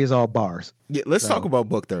 Buck 30 is all bars. Yeah, let's talk about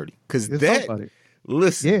Buck 30 because that.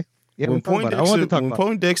 Listen, yeah. When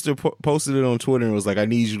Poindexter posted it on Twitter and was like, I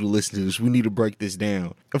need you to listen to this. We need to break this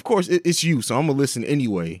down. Of course, it's you, so I'm going to listen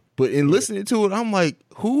anyway. But in listening to it, I'm like,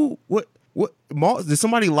 what, Maul, did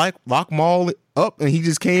somebody lock Maul up and he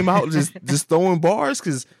just came out just throwing bars?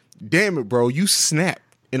 Because, damn it, bro, you snapped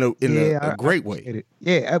in a great way.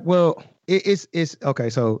 Yeah, well, it's okay,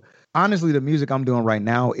 so honestly, the music I'm doing right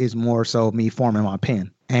now is more so me forming my pen.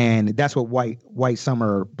 And that's what White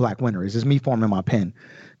Summer, Black Winter is me forming my pen.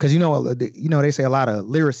 Because, you know, they say a lot of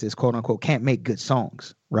lyricists, quote unquote, can't make good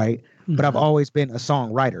songs, right? Mm-hmm. But I've always been a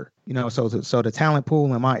songwriter, you know, so the talent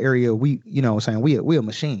pool in my area, we a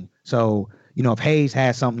machine. So, you know, if Hayes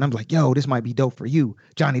has something, I'm like, yo, this might be dope for you.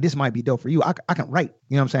 Johnny, this might be dope for you. I can write,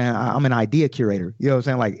 you know what I'm saying? I'm an idea curator, you know what I'm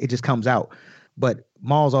saying? Like, it just comes out. But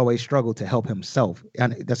Maul's always struggled to help himself.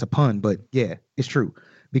 And that's a pun, but yeah, it's true.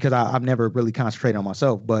 Because I've never really concentrated on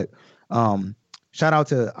myself. But shout out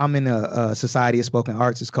to, I'm in a Society of Spoken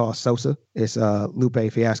Arts. It's called SOSA. It's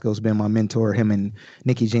Lupe Fiasco's been my mentor, him and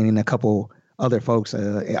Nikki Jean and a couple other folks.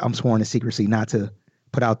 I'm sworn to secrecy not to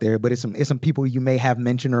put out there, but it's some people you may have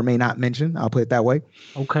mentioned or may not mention. I'll put it that way.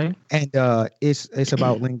 Okay. And it's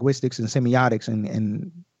about linguistics and semiotics and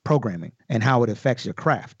programming and how it affects your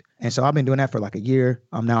craft. And so I've been doing that for like a year.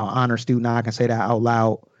 I'm now an honor student. I can say that out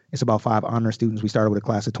loud. It's about 5 honor students. We started with a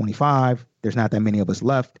class of 25. There's not that many of us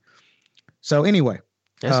left. So anyway,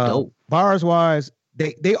 that's dope. Bars wise,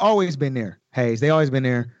 they always been there. Hayes, they always been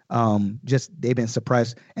there. Just they've been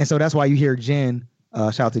suppressed, and so that's why you hear Jen.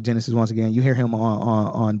 Shout out to Genesis once again. You hear him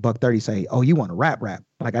on Buck 30 say, "Oh, you want to rap?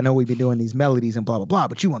 Like I know we've been doing these melodies and blah blah blah,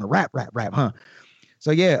 but you want to rap, huh?"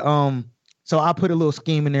 So yeah, so I put a little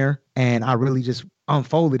scheme in there, and I really just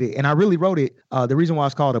unfolded it, and I really wrote it. The reason why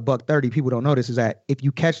it's called a Buck 30, people don't know this, is that if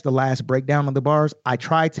you catch the last breakdown of the bars, I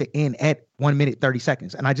tried to end at 1 minute 30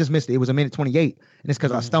 seconds, and I just missed it. It was 1:28, and it's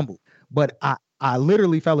because I stumbled. But I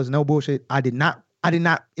literally, fellas, no bullshit. I did not.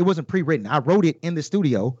 It wasn't pre-written. I wrote it in the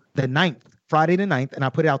studio Friday the 9th, and I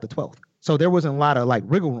put it out the 12th. So there wasn't a lot of like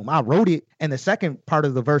wriggle room. I wrote it, and the second part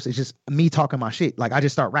of the verse is just me talking my shit. Like I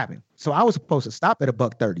just start rapping. So I was supposed to stop at a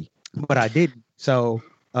Buck 30, but I didn't. So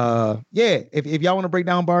yeah, if y'all want to break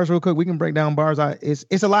down bars real quick, we can break down bars.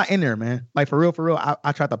 It's a lot in there, man. Like for real.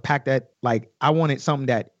 I tried to pack that. Like I wanted something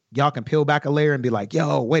that y'all can peel back a layer and be like,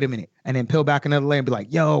 yo, wait a minute, and then peel back another layer and be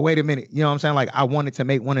like, yo, wait a minute. You know what I'm saying? Like I wanted to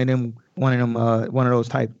make one of those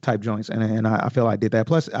type joints, and I feel I did that.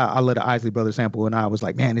 Plus, I let the Isley Brothers sample, and I was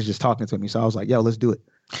like, man, it's just talking to me. So I was like, yo, let's do it.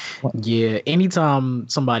 Yeah, anytime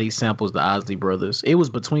somebody samples the Isley Brothers, it was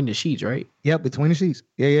Between the Sheets, right? Yep, Between the Sheets.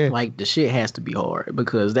 Yeah. Like the shit has to be hard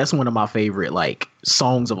because that's one of my favorite like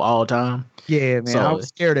songs of all time. Yeah, man. So, I was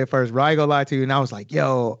scared at first, bro. I ain't gonna lie to you, and I was like,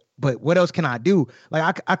 yo, but what else can I do?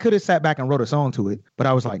 Like I could have sat back and wrote a song to it, but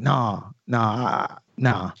I was like, nah.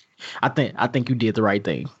 I think you did the right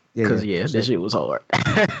thing because that shit was hard.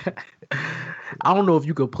 I don't know if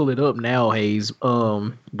you could pull it up now, Hayes.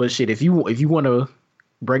 But shit, if you want to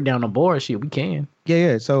break down the bar, shit, we can.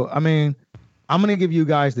 Yeah. So I mean, I'm gonna give you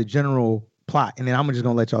guys the general plot, and then I'm just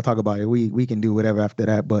gonna let y'all talk about it. We can do whatever after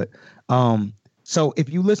that. But so if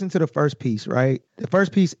you listen to the first piece, right? The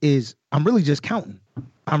first piece is I'm really just counting.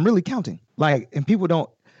 I'm really counting. Like, and people don't.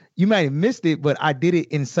 you might have missed it, but I did it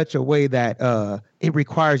in such a way that it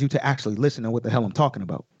requires you to actually listen to what the hell I'm talking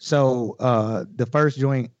about. So the first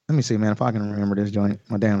joint, let me see, man, if I can remember this joint.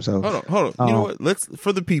 My damn self. Hold on. You know what? Let's,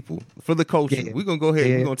 for the people, for the culture, we're gonna go ahead.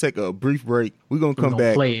 We're gonna take a brief break. We're gonna come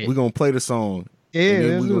back. We're gonna play the song. Yeah, and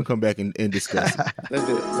then we're gonna come back and discuss it. Let's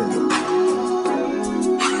do it.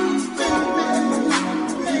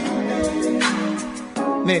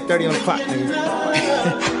 Minute 30 on the clock, nigga.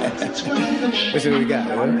 What we got,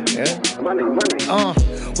 man? Yeah?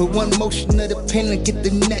 With one motion of the pen to get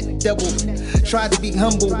the net double. Try to be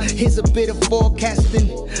humble, here's a bit of forecasting.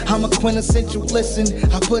 I'm a quintessential listen.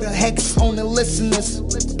 I put a hex on the listeners.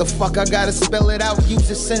 What the fuck, I gotta spell it out, use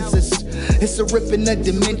the census. It's a rip in the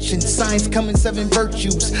dimension. Signs coming, 7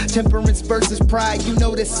 virtues. Temperance versus pride. You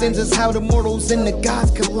know that sins is how the mortals and the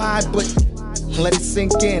gods collide. But let it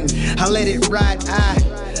sink in, I let it ride.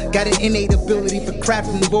 I got an innate ability for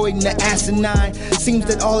crafting, voiding the asinine. Seems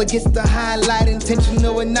that all it gets to highlight,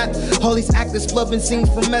 intentional or not. All these actors flubbing scenes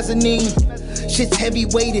from mezzanine. Shit's heavy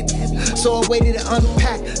weighted, so I waited to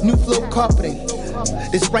unpack new flow carpeting.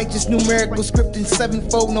 This righteous numerical script in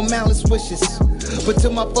 7-fold, no malice wishes. But to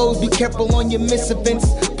my foes, be careful on your misevents.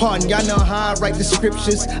 Pardon, y'all know how I write the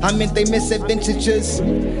scriptures. I meant they misadventures.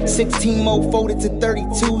 16 more folded to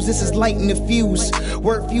 32s. This is lighting the fuse.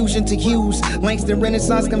 Word fusion to hues. Langston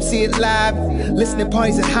Renaissance, come see it live. Listening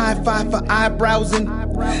parties at high five for eyebrowsing.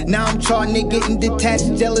 Now I'm charting it, getting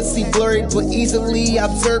detached, jealousy blurred, but easily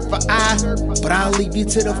observed for eye. But I'll leave you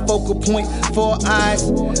to the focal point for eyes.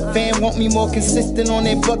 Fan want me more consistent on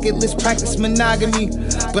their bucket list, practice monogamy.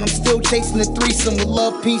 But I'm still chasing the threesome with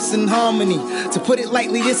love, peace, and harmony. To put it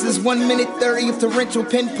lightly, this is 1 minute 30 of torrential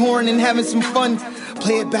pen pouring and having some fun.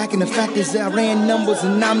 Play it back, and the fact is that I ran numbers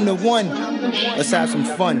and I'm the one. Let's have some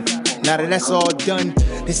fun. Now that that's all done,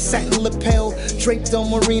 this satin lapel draped on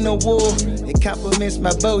merino wool, it complements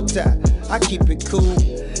my bow tie. I keep it cool.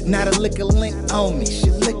 Not a liquor link on me, she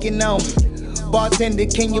licking on me. Bartender,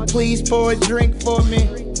 can you please pour a drink for me?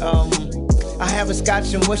 I have a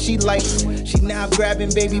scotch and what she likes. She now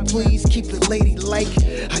grabbing, baby, please keep it ladylike.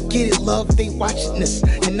 I get it, love, they watching this.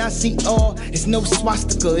 And I see all, it's no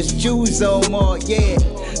swastika, it's Jews more, yeah.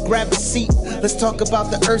 Grab a seat, let's talk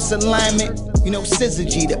about the Earth's alignment. You know,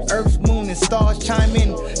 syzygy, the Earth, moon, and stars chime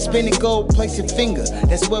in. Spin it, gold, place your finger,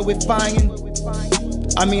 that's what we're finding.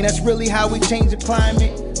 I mean, that's really how we change the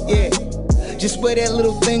climate, yeah. Just wear that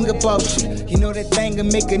little thing about you. You know that thing'll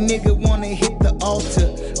make a nigga wanna hit the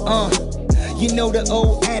altar, You know the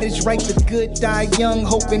old adage, right? The good die young,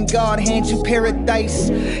 hoping God hands you paradise.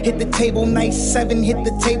 Hit the table nice, 7 hit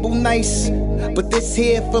the table nice. But this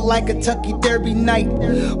here feel like a Kentucky Derby night.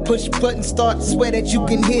 Push button, start, swear that you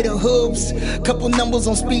can hear the hooves. Couple numbers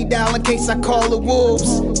on speed dial in case I call the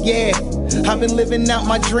wolves. Yeah, I've been living out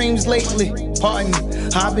my dreams lately. Pardon,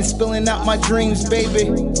 I've been spilling out my dreams, baby.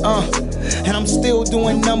 And I'm still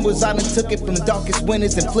doing numbers. I done took it from the darkest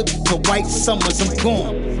winters and flipped it to white summers. I'm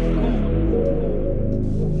gone.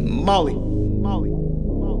 Molly.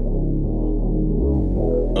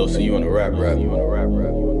 Oh, so you want to rap?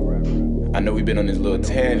 I know we've been on this little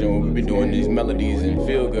tangent where we've been doing these melodies and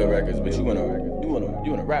feel good records, but you wanna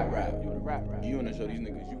rap. You wanna show these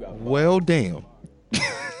niggas you got. Well, damn.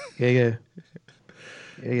 Yeah.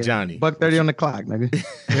 Johnny. $1:30 on the clock, nigga.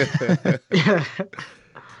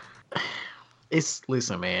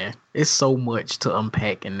 Listen, man, it's so much to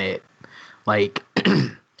unpack in that. Like,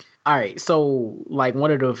 all right, so like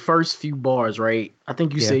one of the first few bars, right? I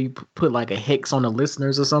think you say you put like a hex on the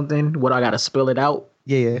listeners or something. What, I gotta spell it out?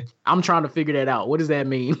 Yeah. I'm trying to figure that out. What does that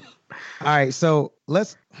mean? All right, so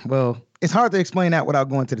it's hard to explain that without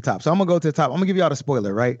going to the top. So I'm gonna go to the top. I'm gonna give y'all the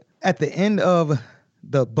spoiler, right? At the end of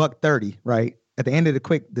the $1:30, right? At the end of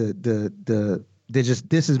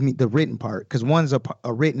this is me, the written part, because one's a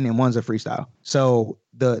written and one's a freestyle. So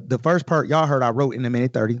the first part y'all heard I wrote in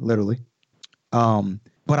 1:30, literally.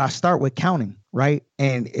 But I start with counting, right?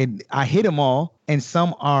 And I hit them all, and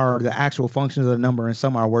some are the actual functions of the number, and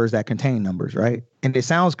some are words that contain numbers, right? And it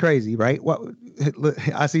sounds crazy, right? What? Look,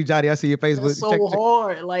 I see Johnny, I see your face. It's so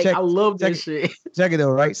hard. Like, I love this shit. Check it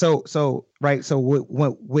though, right? So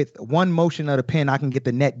with one motion of the pen, I can get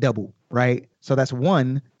the net double, right? So that's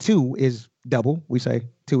 1. 2 is double. We say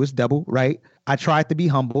 2 is double, right? I tried to be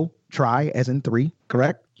humble. Try as in 3,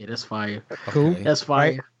 correct? Yeah, that's fire. Cool. Okay. That's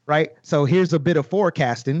fire. Right. So here's a bit of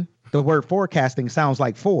forecasting. The word forecasting sounds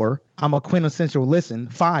like 4. I'm a quintessential listen.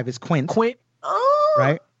 5 is quint. Oh.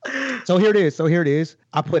 Right. So here it is.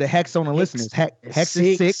 I put a hex on the listeners. Hex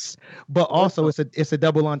is 6, but also it's a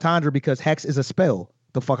double entendre because hex is a spell.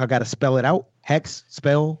 The fuck, I gotta spell it out. Hex,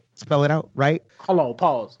 spell it out, right? Hold on,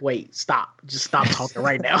 pause. Wait, stop. Just stop talking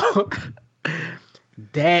right now.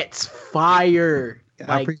 That's fire.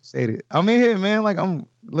 I appreciate it. I'm in here, man. Like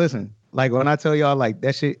listen. Like when I tell y'all like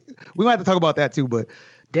that shit, we might have to talk about that too. But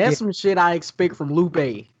that's some shit I expect from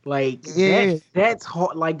Lupe. Like that's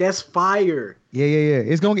hard. Like that's fire. Yeah.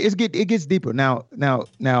 It gets deeper now.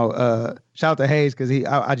 Shout out to Hayes because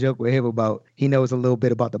I joke with him about he knows a little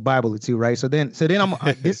bit about the Bible too, right? So then I'm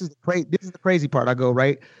this is the crazy part. I go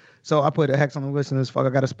right. So I put a hex on the listeners. Fuck, I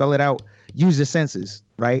gotta spell it out. Use the senses,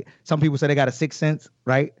 right? Some people say they got a sixth sense,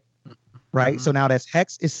 right? Right. Mm-hmm. So now that's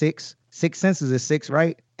hex is 6. 6 senses is 6,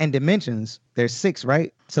 right? And dimensions, there's 6,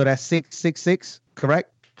 right? So that's 666,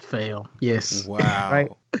 correct? Fail. Yes. Wow.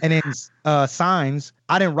 Right. And then signs,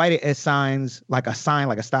 I didn't write it as signs, like a sign,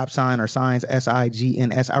 like a stop sign or signs,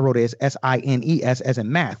 S-I-G-N-S. I wrote it as S-I-N-E-S as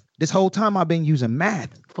in math. This whole time I've been using math.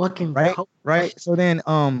 Fucking right. Right. So then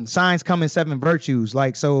signs come in 7 virtues.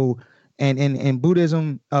 Like so and in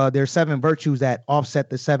Buddhism, there's 7 virtues that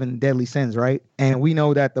offset the 7 deadly sins, right? And we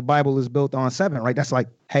know that the Bible is built on 7, right? That's like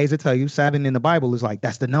Hayes will tell you 7 in the Bible is like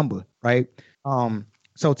that's the number, right?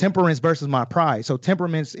 So temperance versus my pride. So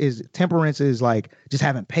temperance is like just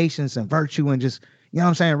having patience and virtue and just, you know what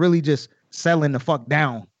I'm saying? Really just settling the fuck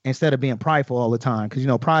down instead of being prideful all the time. Cause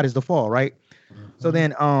pride is the fall, right? Mm-hmm. So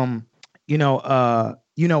then,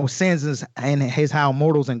 sins is how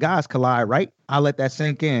mortals and gods collide, right? I let that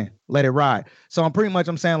sink in, let it ride. So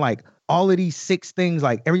I'm saying like all of these 6 things,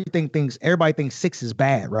 like everybody thinks 6 is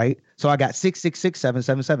bad, right? So I got 6, 6, 6, 7,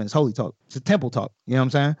 7, 7. It's holy talk. It's a temple talk. You know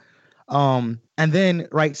what I'm saying? And then,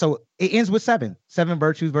 right, so it ends with 7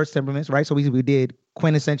 virtues versus temperaments, right? So we did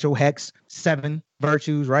quintessential hex, 7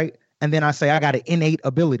 virtues, right? And then I say I got an innate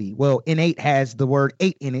ability. Well, innate has the word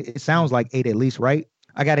 8 in it. It sounds like 8 at least, right?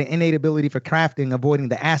 I got an innate ability for crafting, avoiding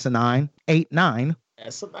the asinine, 8, 9.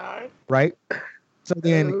 Asinine. Right? So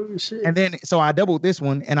then, so I doubled this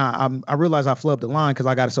one, and I realized I flubbed the line because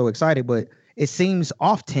I got so excited, but it seems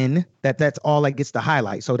often that's all that gets the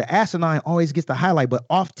highlight. So the asinine always gets the highlight, but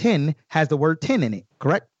often has the word 10 in it,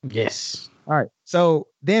 correct? Yes. All right. So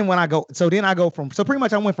then I pretty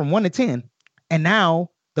much I went from 1 to 10, and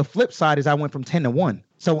now the flip side is I went from 10 to 1.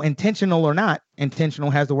 So intentional or not,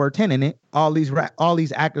 intentional has the word 10 in it. All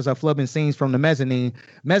these actors are flubbing scenes from the mezzanine.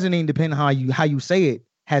 Mezzanine, depending on how you say it,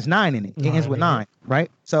 has 9 in it. It ends with 9,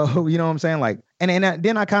 right? So you know what I'm saying? Like, and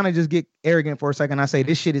then I kind of just get arrogant for a second. I say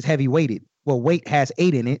this shit is heavy weighted. Well, weight has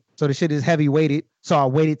 8 in it, so the shit is heavy weighted. So I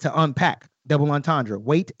waited to unpack. Double entendre.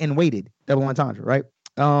 Weight and weighted. Double entendre, right?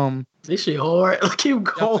 This shit hard. Keep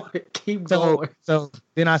going. So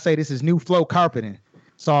then I say this is new flow carpeting.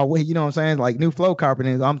 So you know what I'm saying? Like new flow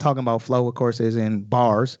carpeting. I'm talking about flow, of course, is in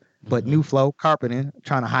bars, but new flow carpeting,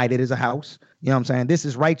 trying to hide it as a house. You know what I'm saying? This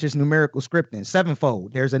is righteous numerical scripting.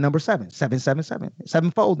 7-fold. There's a number 7. 777.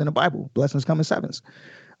 7-fold in the Bible. Blessings come in 7s.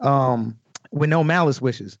 With no malice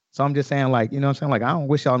wishes. So I'm just saying, like, you know what I'm saying? Like, I don't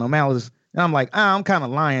wish y'all no malice. And I'm like, I'm kind of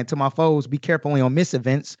lying to my foes. Be careful on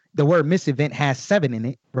misevents. The word misevent has 7 in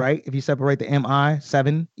it, right? If you separate the MI,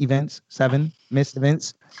 7 events, 7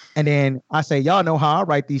 misevents. And then I say, y'all know how I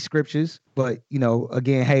write these scriptures. But,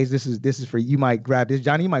 again, Hayes, this is for you. Might grab this.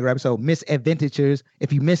 Johnny, you might grab it. So misadventures.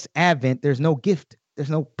 If you miss Advent, there's no gift. There's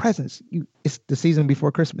no presents. It's the season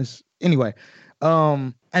before Christmas. Anyway.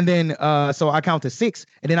 And then so I count to 6,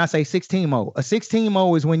 and then I say 16 mo. A 16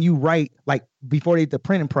 mo is when you write, like, before they did the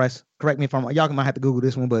printing press. Correct me if I'm wrong. Y'all might have to Google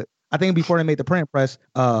this one, but I think before they made the printing press,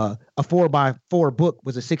 a 4x4 book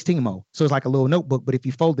was a 16 mo. So it's like a little notebook, but if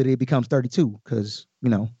you fold it, it becomes 32 because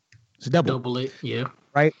it's double. Double it, yeah.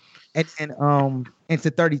 Right. And into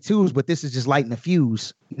 32s, but this is just lighting the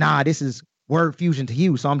fuse. Nah, this is word fusion to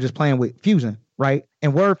hue. So I'm just playing with fusion. Right.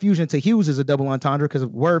 And word fusion to hues is a double entendre because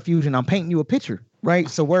of word fusion. I'm painting you a picture. Right.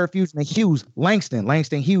 So word fusion to Hughes, Langston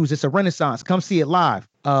Hughes. It's a renaissance. Come see it live.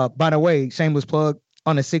 By the way, shameless plug.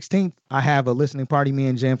 On the 16th, I have a listening party, me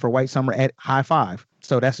and Jen, for White Summer at High Five.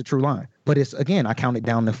 So that's a true line. But it's, again, I counted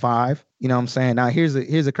down to 5. You know what I'm saying? Now, here's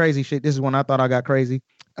a crazy shit. This is when I thought I got crazy.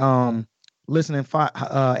 Listening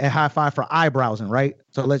at High Five for eyebrowsing, right?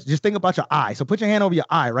 So let's just think about your eye. So put your hand over your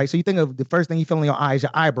eye, right? So you think of the first thing you feel in your eye is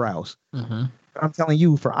your eyebrows. Mm-hmm. I'm telling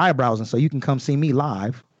you for eyebrowsing, so you can come see me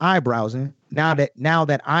live eyebrowsing. Now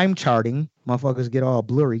that I'm charting, motherfuckers get all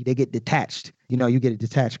blurry. They get detached. You get a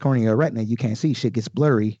detached cornea or retina. You can't see. Shit gets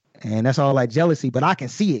blurry. And that's all like jealousy. But I can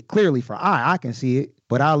see it clearly for eye. I can see it.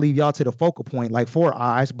 But I'll leave y'all to the focal point, like 4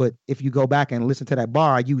 eyes. But if you go back and listen to that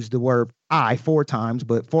bar, I use the word eye 4 times.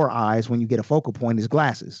 But 4 eyes, when you get a focal point, is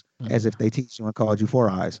glasses. Mm-hmm. As if they teach you and called you 4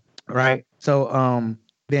 eyes. Right. So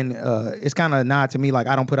then it's kind of a nod to me, like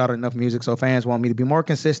I don't put out enough music. So fans want me to be more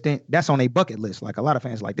consistent. That's on a bucket list. Like a lot of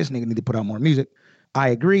fans like, this nigga need to put out more music. I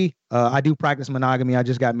agree. I do practice monogamy. I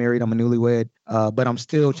just got married. I'm a newlywed, but I'm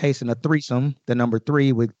still chasing a threesome, the number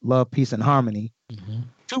 3 with love, peace, and harmony.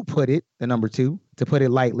 To put it, the number 2, to put it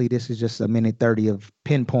lightly, this is just a minute 30 of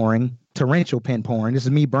pen pouring, torrential pen pouring. This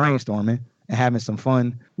is me brainstorming and having some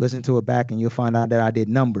fun. Listen to it back and you'll find out that I did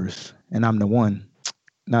numbers and I'm the one.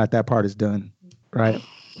 Now that part is done, right?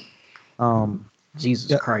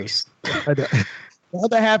 Jesus Christ. The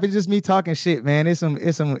other half is just me talking shit, man. It's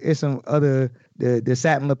some other the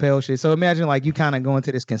satin lapel shit. So imagine like you kind of going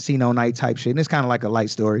to this casino night type shit. And it's kind of like a light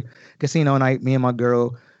story. Casino night, me and my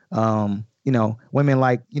girl, you know, women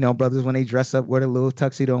like, you know, brothers when they dress up, wear a little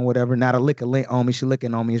tuxedo and whatever. Not a lick on me. She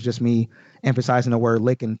licking on me. It's just me emphasizing the word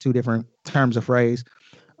lick in 2 different terms of phrase.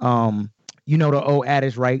 You know the old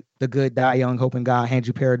adage, right? The good die young, hoping God hands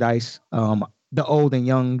you paradise. The old and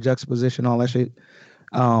young juxtaposition, all that shit.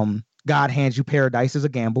 God hands you paradise is a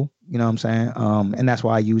gamble. You know what I'm saying? And that's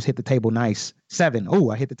why I use hit the table nice. 7. Oh,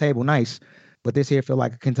 I hit the table nice. But this here feel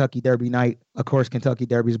like a Kentucky Derby night. Of course, Kentucky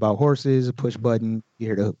Derby is about horses. A push button, you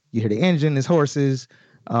hear the engine is horses.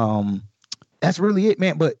 That's really it,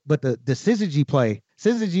 man. But the syzygy play,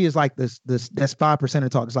 syzygy is like this that's 5% of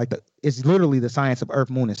talk. It's like it's literally the science of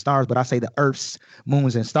Earth, Moon, and stars. But I say the Earths,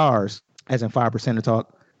 moons, and stars as in 5% of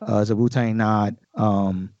talk. As a Wu-Tang nod.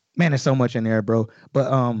 Man, there's so much in there, bro.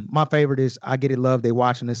 But my favorite is I Get It Love. They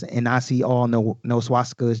watching this, and I see all no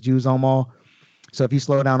swastikas, Jews on all. So if you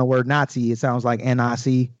slow down the word Nazi, it sounds like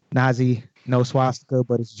NIC, Nazi, no swastika,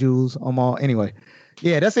 but it's Jews on all. Anyway,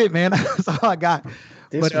 yeah, that's it, man. That's all I got.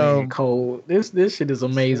 This man cold. This shit is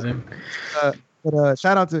amazing. But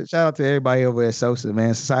shout out to everybody over at SOSA,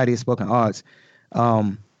 man. Society of Spoken Arts.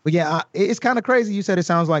 But yeah, it's kind of crazy. You said it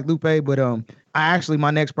sounds like Lupe, but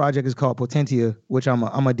my next project is called Potentia, which I'm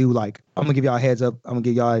gonna do I'm gonna give y'all a heads up. I'm gonna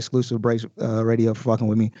give y'all exclusive breaks radio for fucking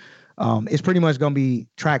with me. It's pretty much gonna be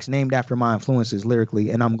tracks named after my influences lyrically,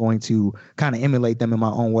 and I'm going to kind of emulate them in my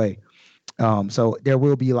own way. So there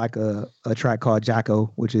will be like a track called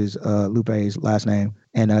Jacko, which is Lupe's last name,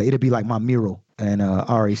 and it'll be like my mural. And I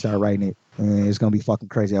already started writing it, and it's gonna be fucking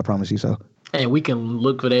crazy. I promise you so. And we can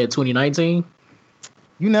look for that 2019.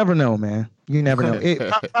 You never know, man. You never know.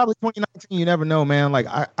 Probably 2019. You never know, man. Like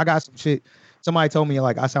I got some shit. Somebody told me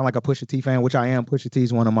like I sound like a Pusha T fan, which I am. Pusha T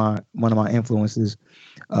is one of my influences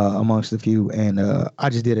amongst a few. And I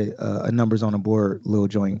just did a numbers on the board little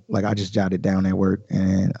joint. Like I just jotted down at work,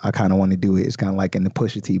 and I kind of want to do it. It's kind of like in the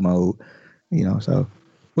Pusha T mode, you know. So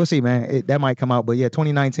we'll see, man. That might come out, but yeah,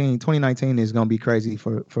 2019 is gonna be crazy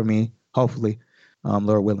for me. Hopefully,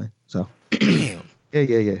 Lord willing. So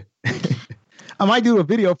yeah. I might do a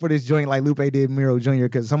video for this joint like Lupe did Miro Jr.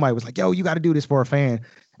 because somebody was like, yo, you got to do this for a fan.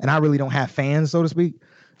 And I really don't have fans, so to speak.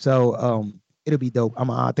 So it'll be dope. I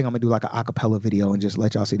think I'm going to do like an acapella video and just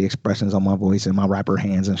let y'all see the expressions on my voice and my rapper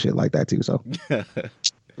hands and shit like that too. So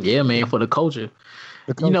yeah, man, for the culture.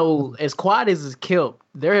 You know, as quiet as it's kept,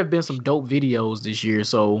 there have been some dope videos this year.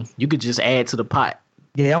 So you could just add to the pot.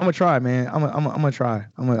 Yeah, I'm going to try, man. I'm going to try.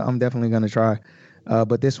 I'm definitely going to try.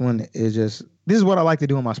 But this one is just, this is what I like to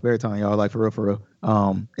do in my spare time, y'all. Like for real.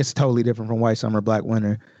 It's totally different from White Summer, Black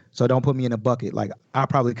Winter. So don't put me in a bucket. Like I'll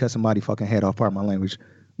probably cut somebody fucking head off, part of my language.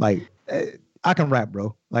 Like I can rap,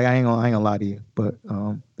 bro. Like I ain't gonna lie to you. But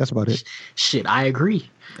that's about it. Shit, I agree.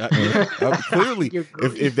 Clearly,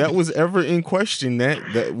 if that was ever in question,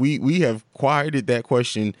 that we have quieted that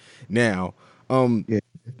question now. Yeah.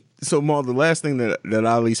 So, Maul, the last thing that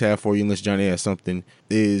I at least have for you, unless Johnny has something,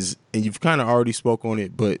 is, and you've kind of already spoke on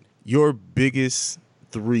it, but your biggest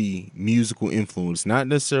 3 musical influence, not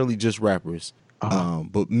necessarily just rappers,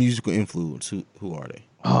 but musical influence. Who are they?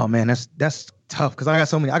 Oh man, that's tough because I got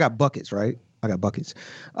so many. I got buckets, right? I got buckets.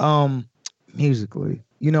 Musically,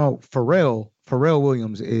 you know, Pharrell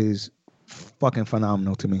Williams is fucking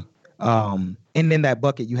phenomenal to me. And in that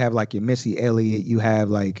bucket, you have like your Missy Elliott, you have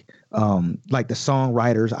like the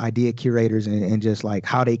songwriters, idea curators, and just like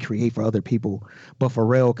how they create for other people. But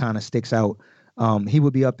Pharrell kind of sticks out. He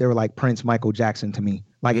would be up there with like Prince, Michael Jackson to me.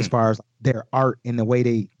 Like as far as their art and the way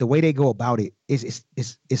they go about it is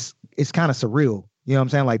kind of surreal. You know what I'm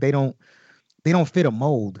saying? Like they don't fit a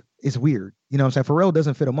mold. It's weird. You know what I'm saying? Pharrell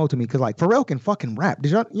doesn't fit a mold to me because like Pharrell can fucking rap.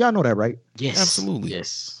 Did y'all know that, right? Yes, absolutely.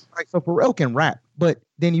 Yes. Right. So Pharrell can rap, but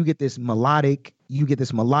then you get this melodic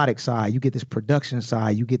side, you get this production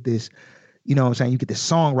side, you get this, you know what I'm saying? You get this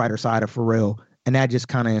songwriter side of Pharrell. And that just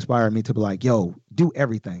kind of inspired me to be like, yo, do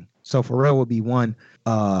everything. So Pharrell would be one.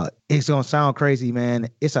 It's going to sound crazy, man.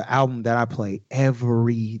 It's an album that I play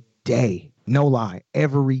every day. No lie,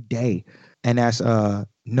 every day. And that's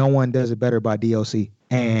No One Does It Better by DOC.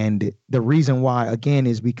 And the reason why, again,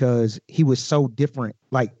 is because he was so different.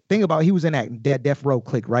 Like, think about, he was in that Death Row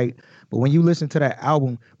clique, right? But when you listen to that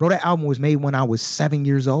album, bro, that album was made when I was 7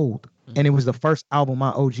 years old. And it was the first album my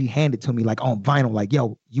OG handed to me, like on vinyl, like,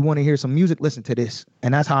 yo, you want to hear some music? Listen to this.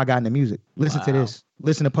 And that's how I got into music. Listen to this.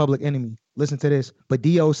 Listen to Public Enemy. Listen to this. But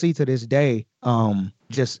DOC to this day,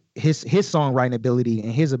 just his songwriting ability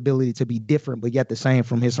and his ability to be different, but yet the same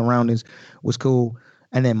from his surroundings was cool.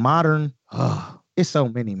 And then modern, it's so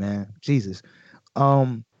many, man. Jesus.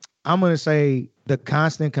 I'm going to say the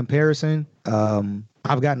constant comparison.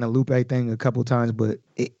 I've gotten a Lupe thing a couple times, but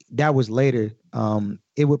that was later.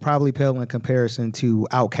 It would probably pale in comparison to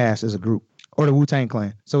Outkast as a group or the Wu-Tang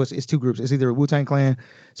Clan. So it's two groups. It's either a Wu-Tang Clan,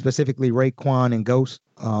 specifically Raekwon and Ghost,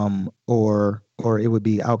 or it would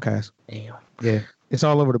be Outkast. Damn. Yeah. It's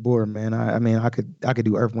all over the board, man. I mean, I could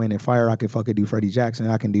do Earth, Wind, and Fire. I could fucking do Freddie Jackson.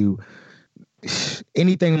 I can do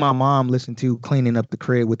anything my mom listened to, cleaning up the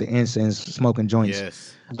crib with the incense, smoking joints.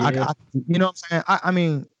 Yes. I, you know what I'm saying? I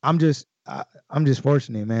mean, I'm just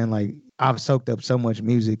fortunate, man. Like, I've soaked up so much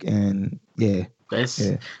music, and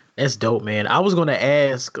that's dope, man. I was gonna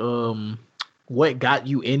ask what got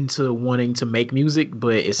you into wanting to make music,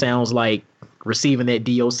 but it sounds like receiving that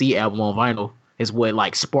DOC album on vinyl is what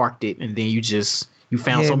like sparked it, and then you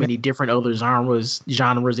found so many different other genres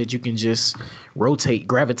that you can just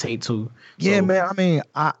gravitate to. Yeah, man. I mean,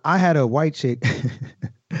 I had a white chick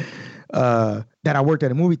that I worked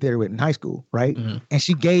at a movie theater with in high school, right? Mm-hmm. And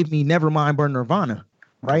she gave me Nevermind by Nirvana,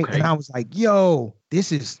 right? Okay. And I was like, yo,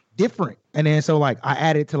 this is different. And then so like I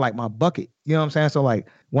added to like my bucket, you know what I'm saying? So like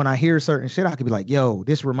when I hear certain shit, I could be like, yo,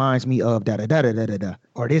 this reminds me of da da da da da da da,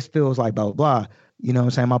 or this feels like blah blah blah. You know what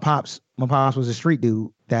I'm saying? My pops was a street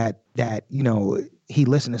dude that you know, he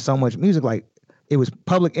listened to so much music. Like it was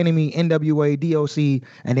Public Enemy, NWA, DOC,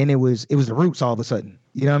 and then it was the Roots all of a sudden.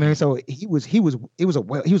 You know what I mean? So he was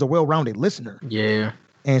a well-rounded listener. Yeah.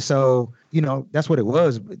 And so, you know, that's what it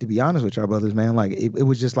was, to be honest with y'all brothers, man. Like it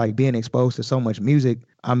was just like being exposed to so much music.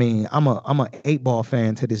 I mean, I'm a 8-Ball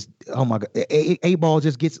fan to this. Oh my God. 8-Ball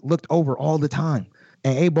just gets looked over all the time.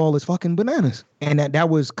 And 8-Ball is fucking bananas. And that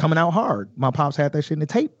was coming out hard. My pops had that shit in the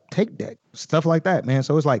tape deck, stuff like that, man.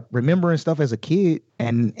 So it's like remembering stuff as a kid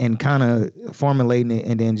and kind of formulating it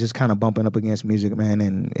and then just kind of bumping up against music, man.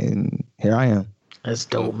 And here I am. That's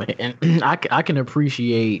dope, man. And I can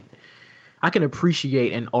appreciate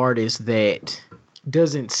an artist that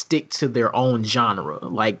doesn't stick to their own genre.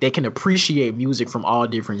 Like they can appreciate music from all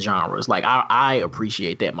different genres. Like I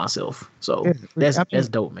appreciate that myself. So that's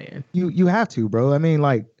dope, man. You have to, bro. I mean,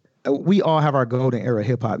 like we all have our golden era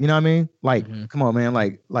hip hop. You know what I mean? Like, come on, man.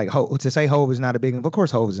 Like to say Hov is not a big, of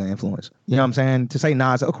course Hov is an influence. You know what I'm saying? To say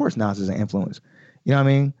Nas, of course Nas is an influence. You know what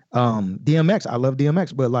I mean? DMX, I love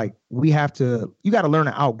DMX, but like you got to learn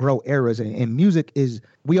to outgrow eras, and music is,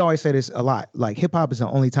 we always say this a lot, like hip hop is the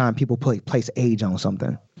only time people place age on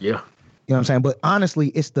something. Yeah. You know what I'm saying? But honestly,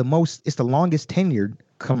 it's the longest tenured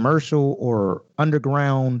commercial or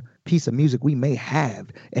underground piece of music we may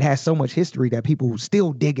have. It has so much history that people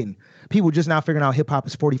still digging. People just now figuring out hip hop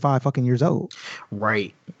is 45 fucking years old.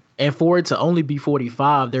 Right. And for it to only be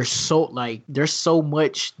 45, there's so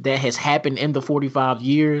much that has happened in the 45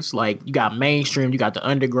 years. Like you got mainstream, you got the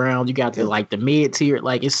underground, you got the mid tier.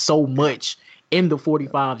 Like it's so much in the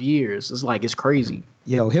 45 years. It's like, it's crazy.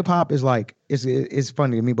 Yo, hip hop is like, it's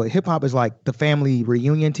funny to me, but hip hop is like the family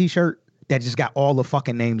reunion t-shirt that just got all the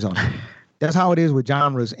fucking names on it. That's how it is with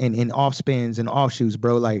genres and offspins and offshoots,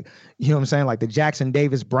 bro. Like, you know what I'm saying? Like the Jackson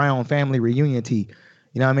Davis Brown family reunion tee.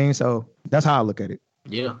 You know what I mean? So that's how I look at it.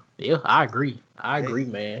 Yeah, I agree,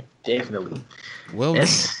 man. Definitely. Well,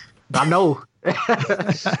 I know.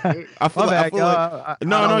 I feel like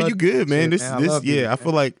you good, man. I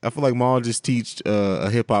feel like Maul just teach a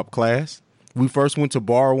hip hop class. We first went to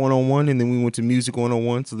bar 101 and then we went to music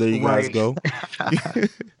 101. So there you guys go.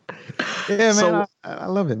 Yeah, man. So, I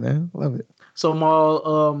love it, man. Love it. So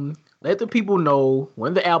Maul, let the people know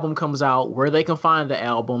when the album comes out, where they can find the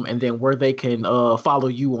album, and then where they can follow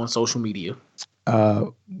you on social media.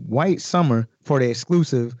 White Summer for the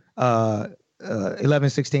exclusive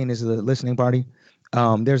 1116 is the listening party.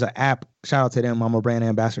 There's an app, shout out to them, I'm a brand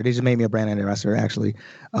ambassador. They just made me a brand ambassador, actually.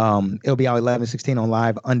 It'll be out 1116 on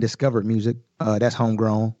Live Undiscovered Music. That's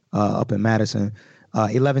homegrown up in Madison.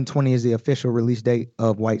 1120 is the official release date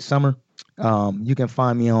of White Summer. You can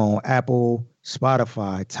find me on Apple,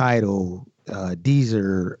 Spotify, Tidal,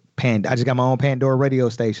 Deezer, I just got my own Pandora radio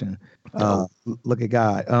station. Look at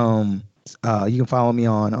God. You can follow me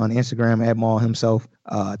on Instagram at Maul himself,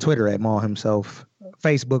 Twitter at Maul himself,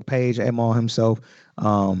 Facebook page at Maul himself.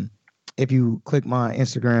 If you click my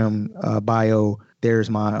Instagram bio, there's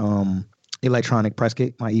my Electronic Press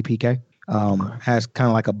Kit, my EPK. Has kind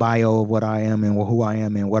of like a bio of what I am and who I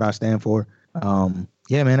am and what I stand for.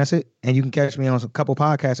 Yeah, man, that's it. And you can catch me on a couple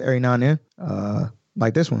podcasts every now and then,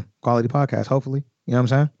 like this one, Quality Podcast, hopefully. You know what I'm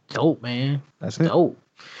saying? Dope, man. That's it. Dope.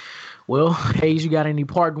 Well, Hayes, you got any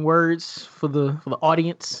parting words for the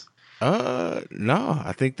audience? No,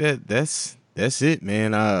 I think that's it,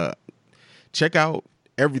 man. Check out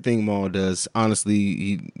everything Maul does. Honestly,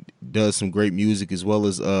 he does some great music as well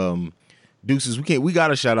as Deuces. We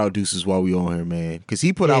gotta shout out Deuces while we on here, man, because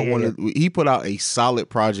he put out he put out a solid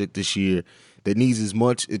project this year that needs as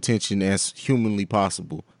much attention as humanly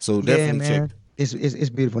possible. So definitely check. It's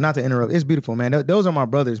beautiful. Not to interrupt, it's beautiful, man. Those are my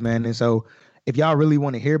brothers, man. And so if y'all really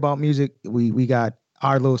want to hear about music, we got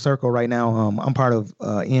our little circle right now. I'm part of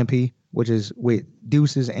EMP, which is with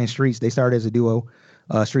Deuces and Streets. They started as a duo,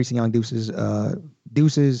 Streets and Young Deuces.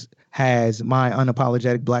 Deuces has my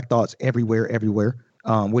unapologetic Black Thoughts everywhere,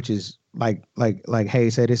 which is like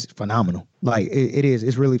Hayes said, it's phenomenal. Like it is.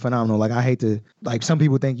 It's really phenomenal. Like I hate to, like some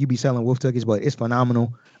people think you be selling wolf tuckies, but it's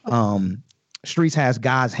phenomenal. Streets has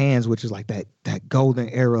God's Hands, which is like that golden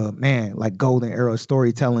era, man, like golden era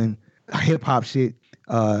storytelling, hip hop shit.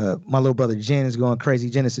 My little brother Jen is going crazy.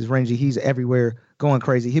 Genesis Renji, he's everywhere going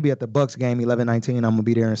crazy. He'll be at the Bucks game 11-19. I'm gonna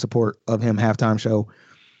be there in support of him halftime show.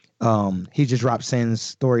 He just dropped Sins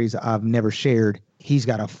Stories I've Never Shared. He's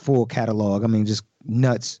got a full catalog. I mean, just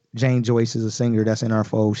nuts. Jane Joyce is a singer that's in our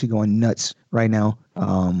fold. She going nuts right now.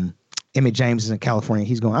 Emmett James is in California.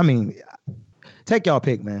 He's going. I mean, take y'all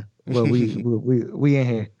pick, man. Well, we in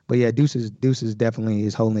here. But yeah, Deuces definitely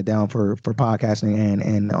is holding it down for podcasting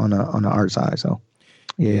and on the art side. So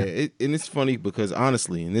yeah. And it's funny because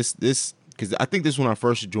honestly, and this because I think this is when I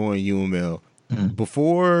first joined UML.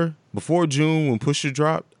 Before June when Pusha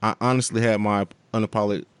dropped, I honestly had my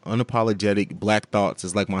unapologetic Black Thoughts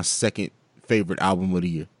as like my second favorite album of the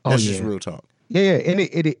year. That's just real talk. Yeah, and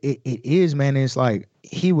it is, man. It's like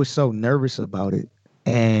he was so nervous about it,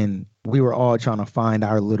 and we were all trying to find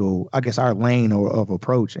our little, I guess, our lane of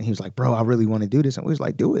approach. And he was like, "Bro, I really want to do this," and we was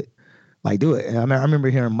like, "Do it, do it." And I remember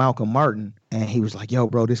hearing Malcolm Martin, and he was like, "Yo,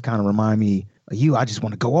 bro, this kind of remind me of you. I just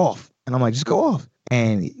want to go off." And I'm like, "Just go off."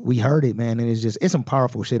 And we heard it, man, and it's some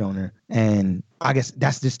powerful shit on there. And I guess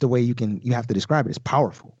that's just the way you have to describe it. It's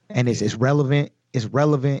powerful, and it's relevant. It's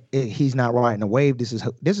relevant. He's not riding a wave. This is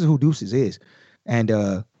who Deuces is, and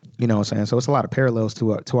you know what I'm saying. So it's a lot of parallels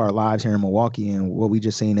to our lives here in Milwaukee and what we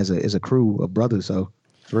just seen as a crew of brothers. So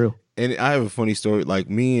it's real. And I have a funny story. Like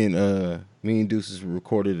me and Deuces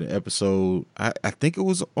recorded an episode. I think it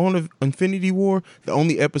was on Infinity War. The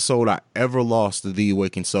only episode I ever lost to The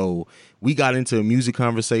Awakened Soul. We got into a music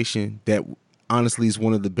conversation that honestly is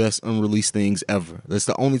one of the best unreleased things ever. That's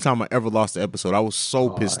the only time I ever lost the episode. I was so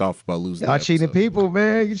pissed off about losing. Y'all cheating people,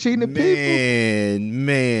 man. You cheating people.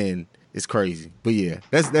 Man, it's crazy. But yeah,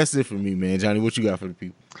 that's it for me, man. Johnny, what you got for the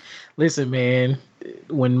people? Listen, man,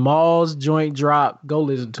 when Maul's joint drop, go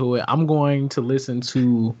listen to it. I'm going to listen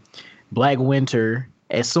to Black Winter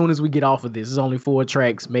as soon as we get off of this. It's only 4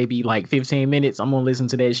 tracks, maybe like 15 minutes. I'm going to listen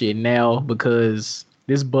to that shit now because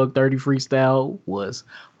this Buck 30 freestyle was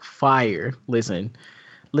fire. Listen,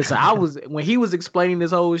 I was, when he was explaining this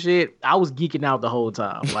whole shit, I was geeking out the whole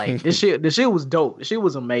time. Like this shit was dope. This shit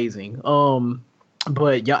was amazing.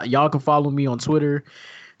 But y'all can follow me on Twitter,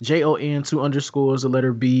 JON2_ the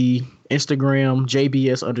letter B, Instagram,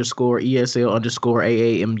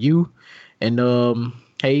 JBS_ESL_AAMU. And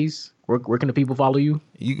Hayes, where can the people follow you?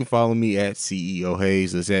 You can follow me at CEO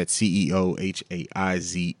Hayes. That's at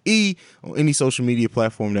CEOHAIZE on any social media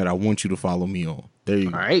platform that I want you to follow me on. There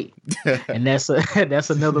you go. All right. And that's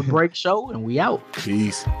another break show, and we out.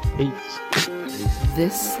 Peace.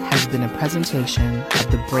 This has been a presentation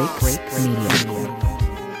of the Break Media.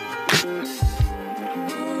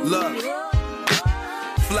 Look,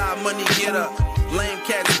 fly money get up. Lame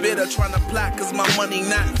cats bitter, tryna plot cause my money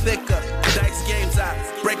not thicker. Dice games, I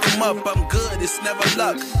break them up, I'm good, it's never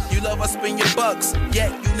luck. You love us, spend your bucks,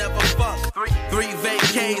 yet you never fuck. 3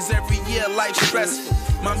 vacays every year, life stressful.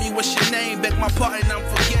 Mommy, what's your name? Beg my pardon, I'm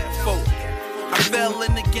forgetful. I fell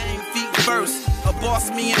in the game feet first. A boss,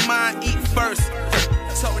 me and mine eat first.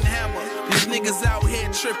 Toting hammer, these niggas out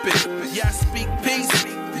here tripping. Yeah, I speak peace,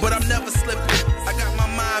 but I'm never slipping. I got my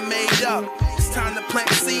mind made up. It's time to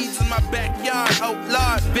plant seeds in my backyard. Oh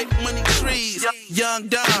Lord, big money trees. Young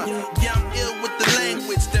Don, yeah, I'm ill with the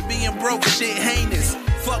language. That being broke shit heinous.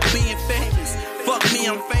 Fuck being famous. Fuck me,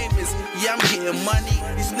 I'm famous. Yeah, I'm getting money.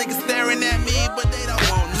 These niggas staring at me, but they don't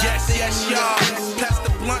want nothing. Yes, y'all. Pass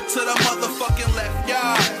the blunt to the motherfucking left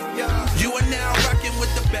yard. You are now rocking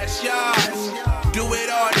with the best y'all. Do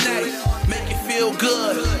it all night. Make it feel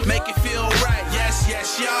good. Make it feel right. Yes,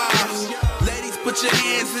 y'all. put your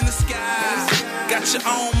hands in the sky. Got your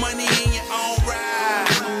own money in your own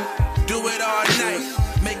ride. Do it all night.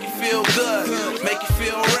 Make it feel good. Make it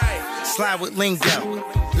feel right. Slide with lingo.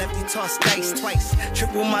 Lefty toss dice twice.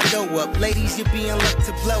 Triple my dough up. Ladies, you be in luck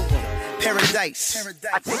to blow up. Paradise.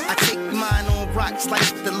 I take mine on rocks like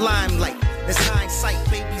the limelight. That's hindsight,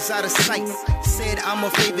 baby's out of sight. Said I'm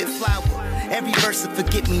a favorite flower. Every verse a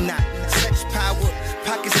forget me not. Such power.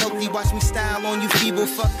 Pockets healthy, watch me style on you feeble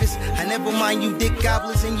fuckers. I never mind you dick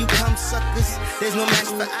gobblers and you cum suckers. There's no match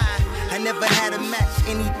for I never had a match.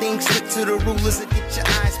 Anything slip to the rulers to get your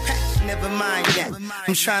eyes patched. Never mind that.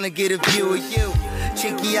 I'm trying to get a view of you.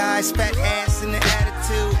 Chinky eyes, fat ass, and the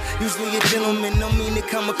attitude. Usually a gentleman, don't mean to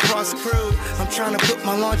come across crude. I'm trying to put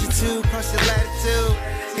my longitude across your latitude.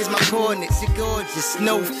 Here's my coordinates, you're gorgeous,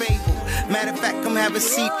 no fable. Matter of fact, come have a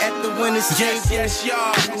seat at the winner's table. Yes,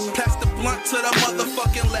 y'all. Pass the blunt to the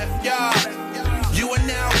motherfucking left, y'all. You are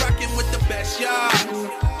now rocking with the best, y'all.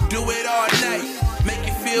 Do it all night. Make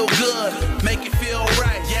it feel good. Make it feel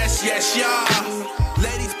right. Yes, y'all.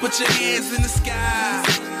 Ladies, put your hands in the sky.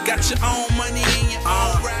 Got your own money in your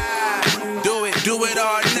own ride. Do it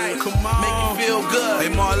all night. Come on. Make it feel good.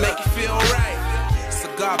 Make it feel right.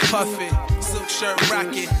 Cigar puffin'. Silk shirt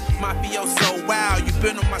rockin', mafioso wild, you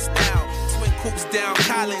been on my style. Twin coops down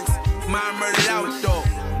Collins, mine murdered outdoor.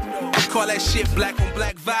 I call that shit black on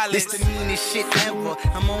black violence. This the meanest shit ever,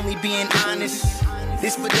 I'm only being honest.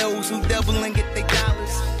 This for those who double and get their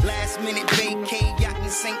dollars. Last minute vacay, yacht in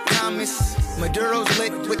St. Thomas. Maduro's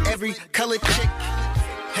lit with every color chick.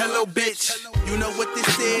 Hello bitch, you know what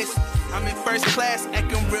this is. I'm in first class,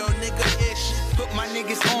 acting real nigga-ish. Put my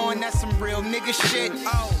niggas on, that's some real nigga shit.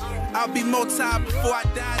 Oh, I'll be multi before I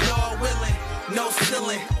die, Lord willing. No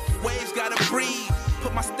ceiling, waves gotta breathe.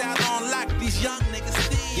 Put my style on lock, these young niggas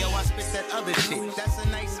see. Yo, I spit that other shit. That's a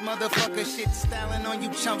nice motherfucker shit. Styling on you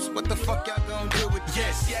chumps, what the fuck y'all gonna do with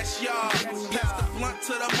this? Yes, y'all. Pass the blunt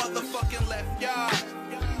to the motherfucking left, y'all.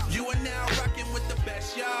 You are now rocking with the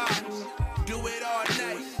best, y'all. Do it all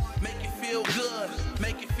night. Make it feel good.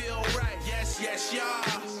 Make it feel right. Yes,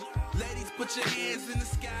 y'all. Ladies, put your hands in the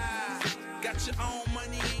sky. Got your own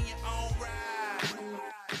money in your own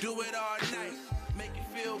ride. Do it all night.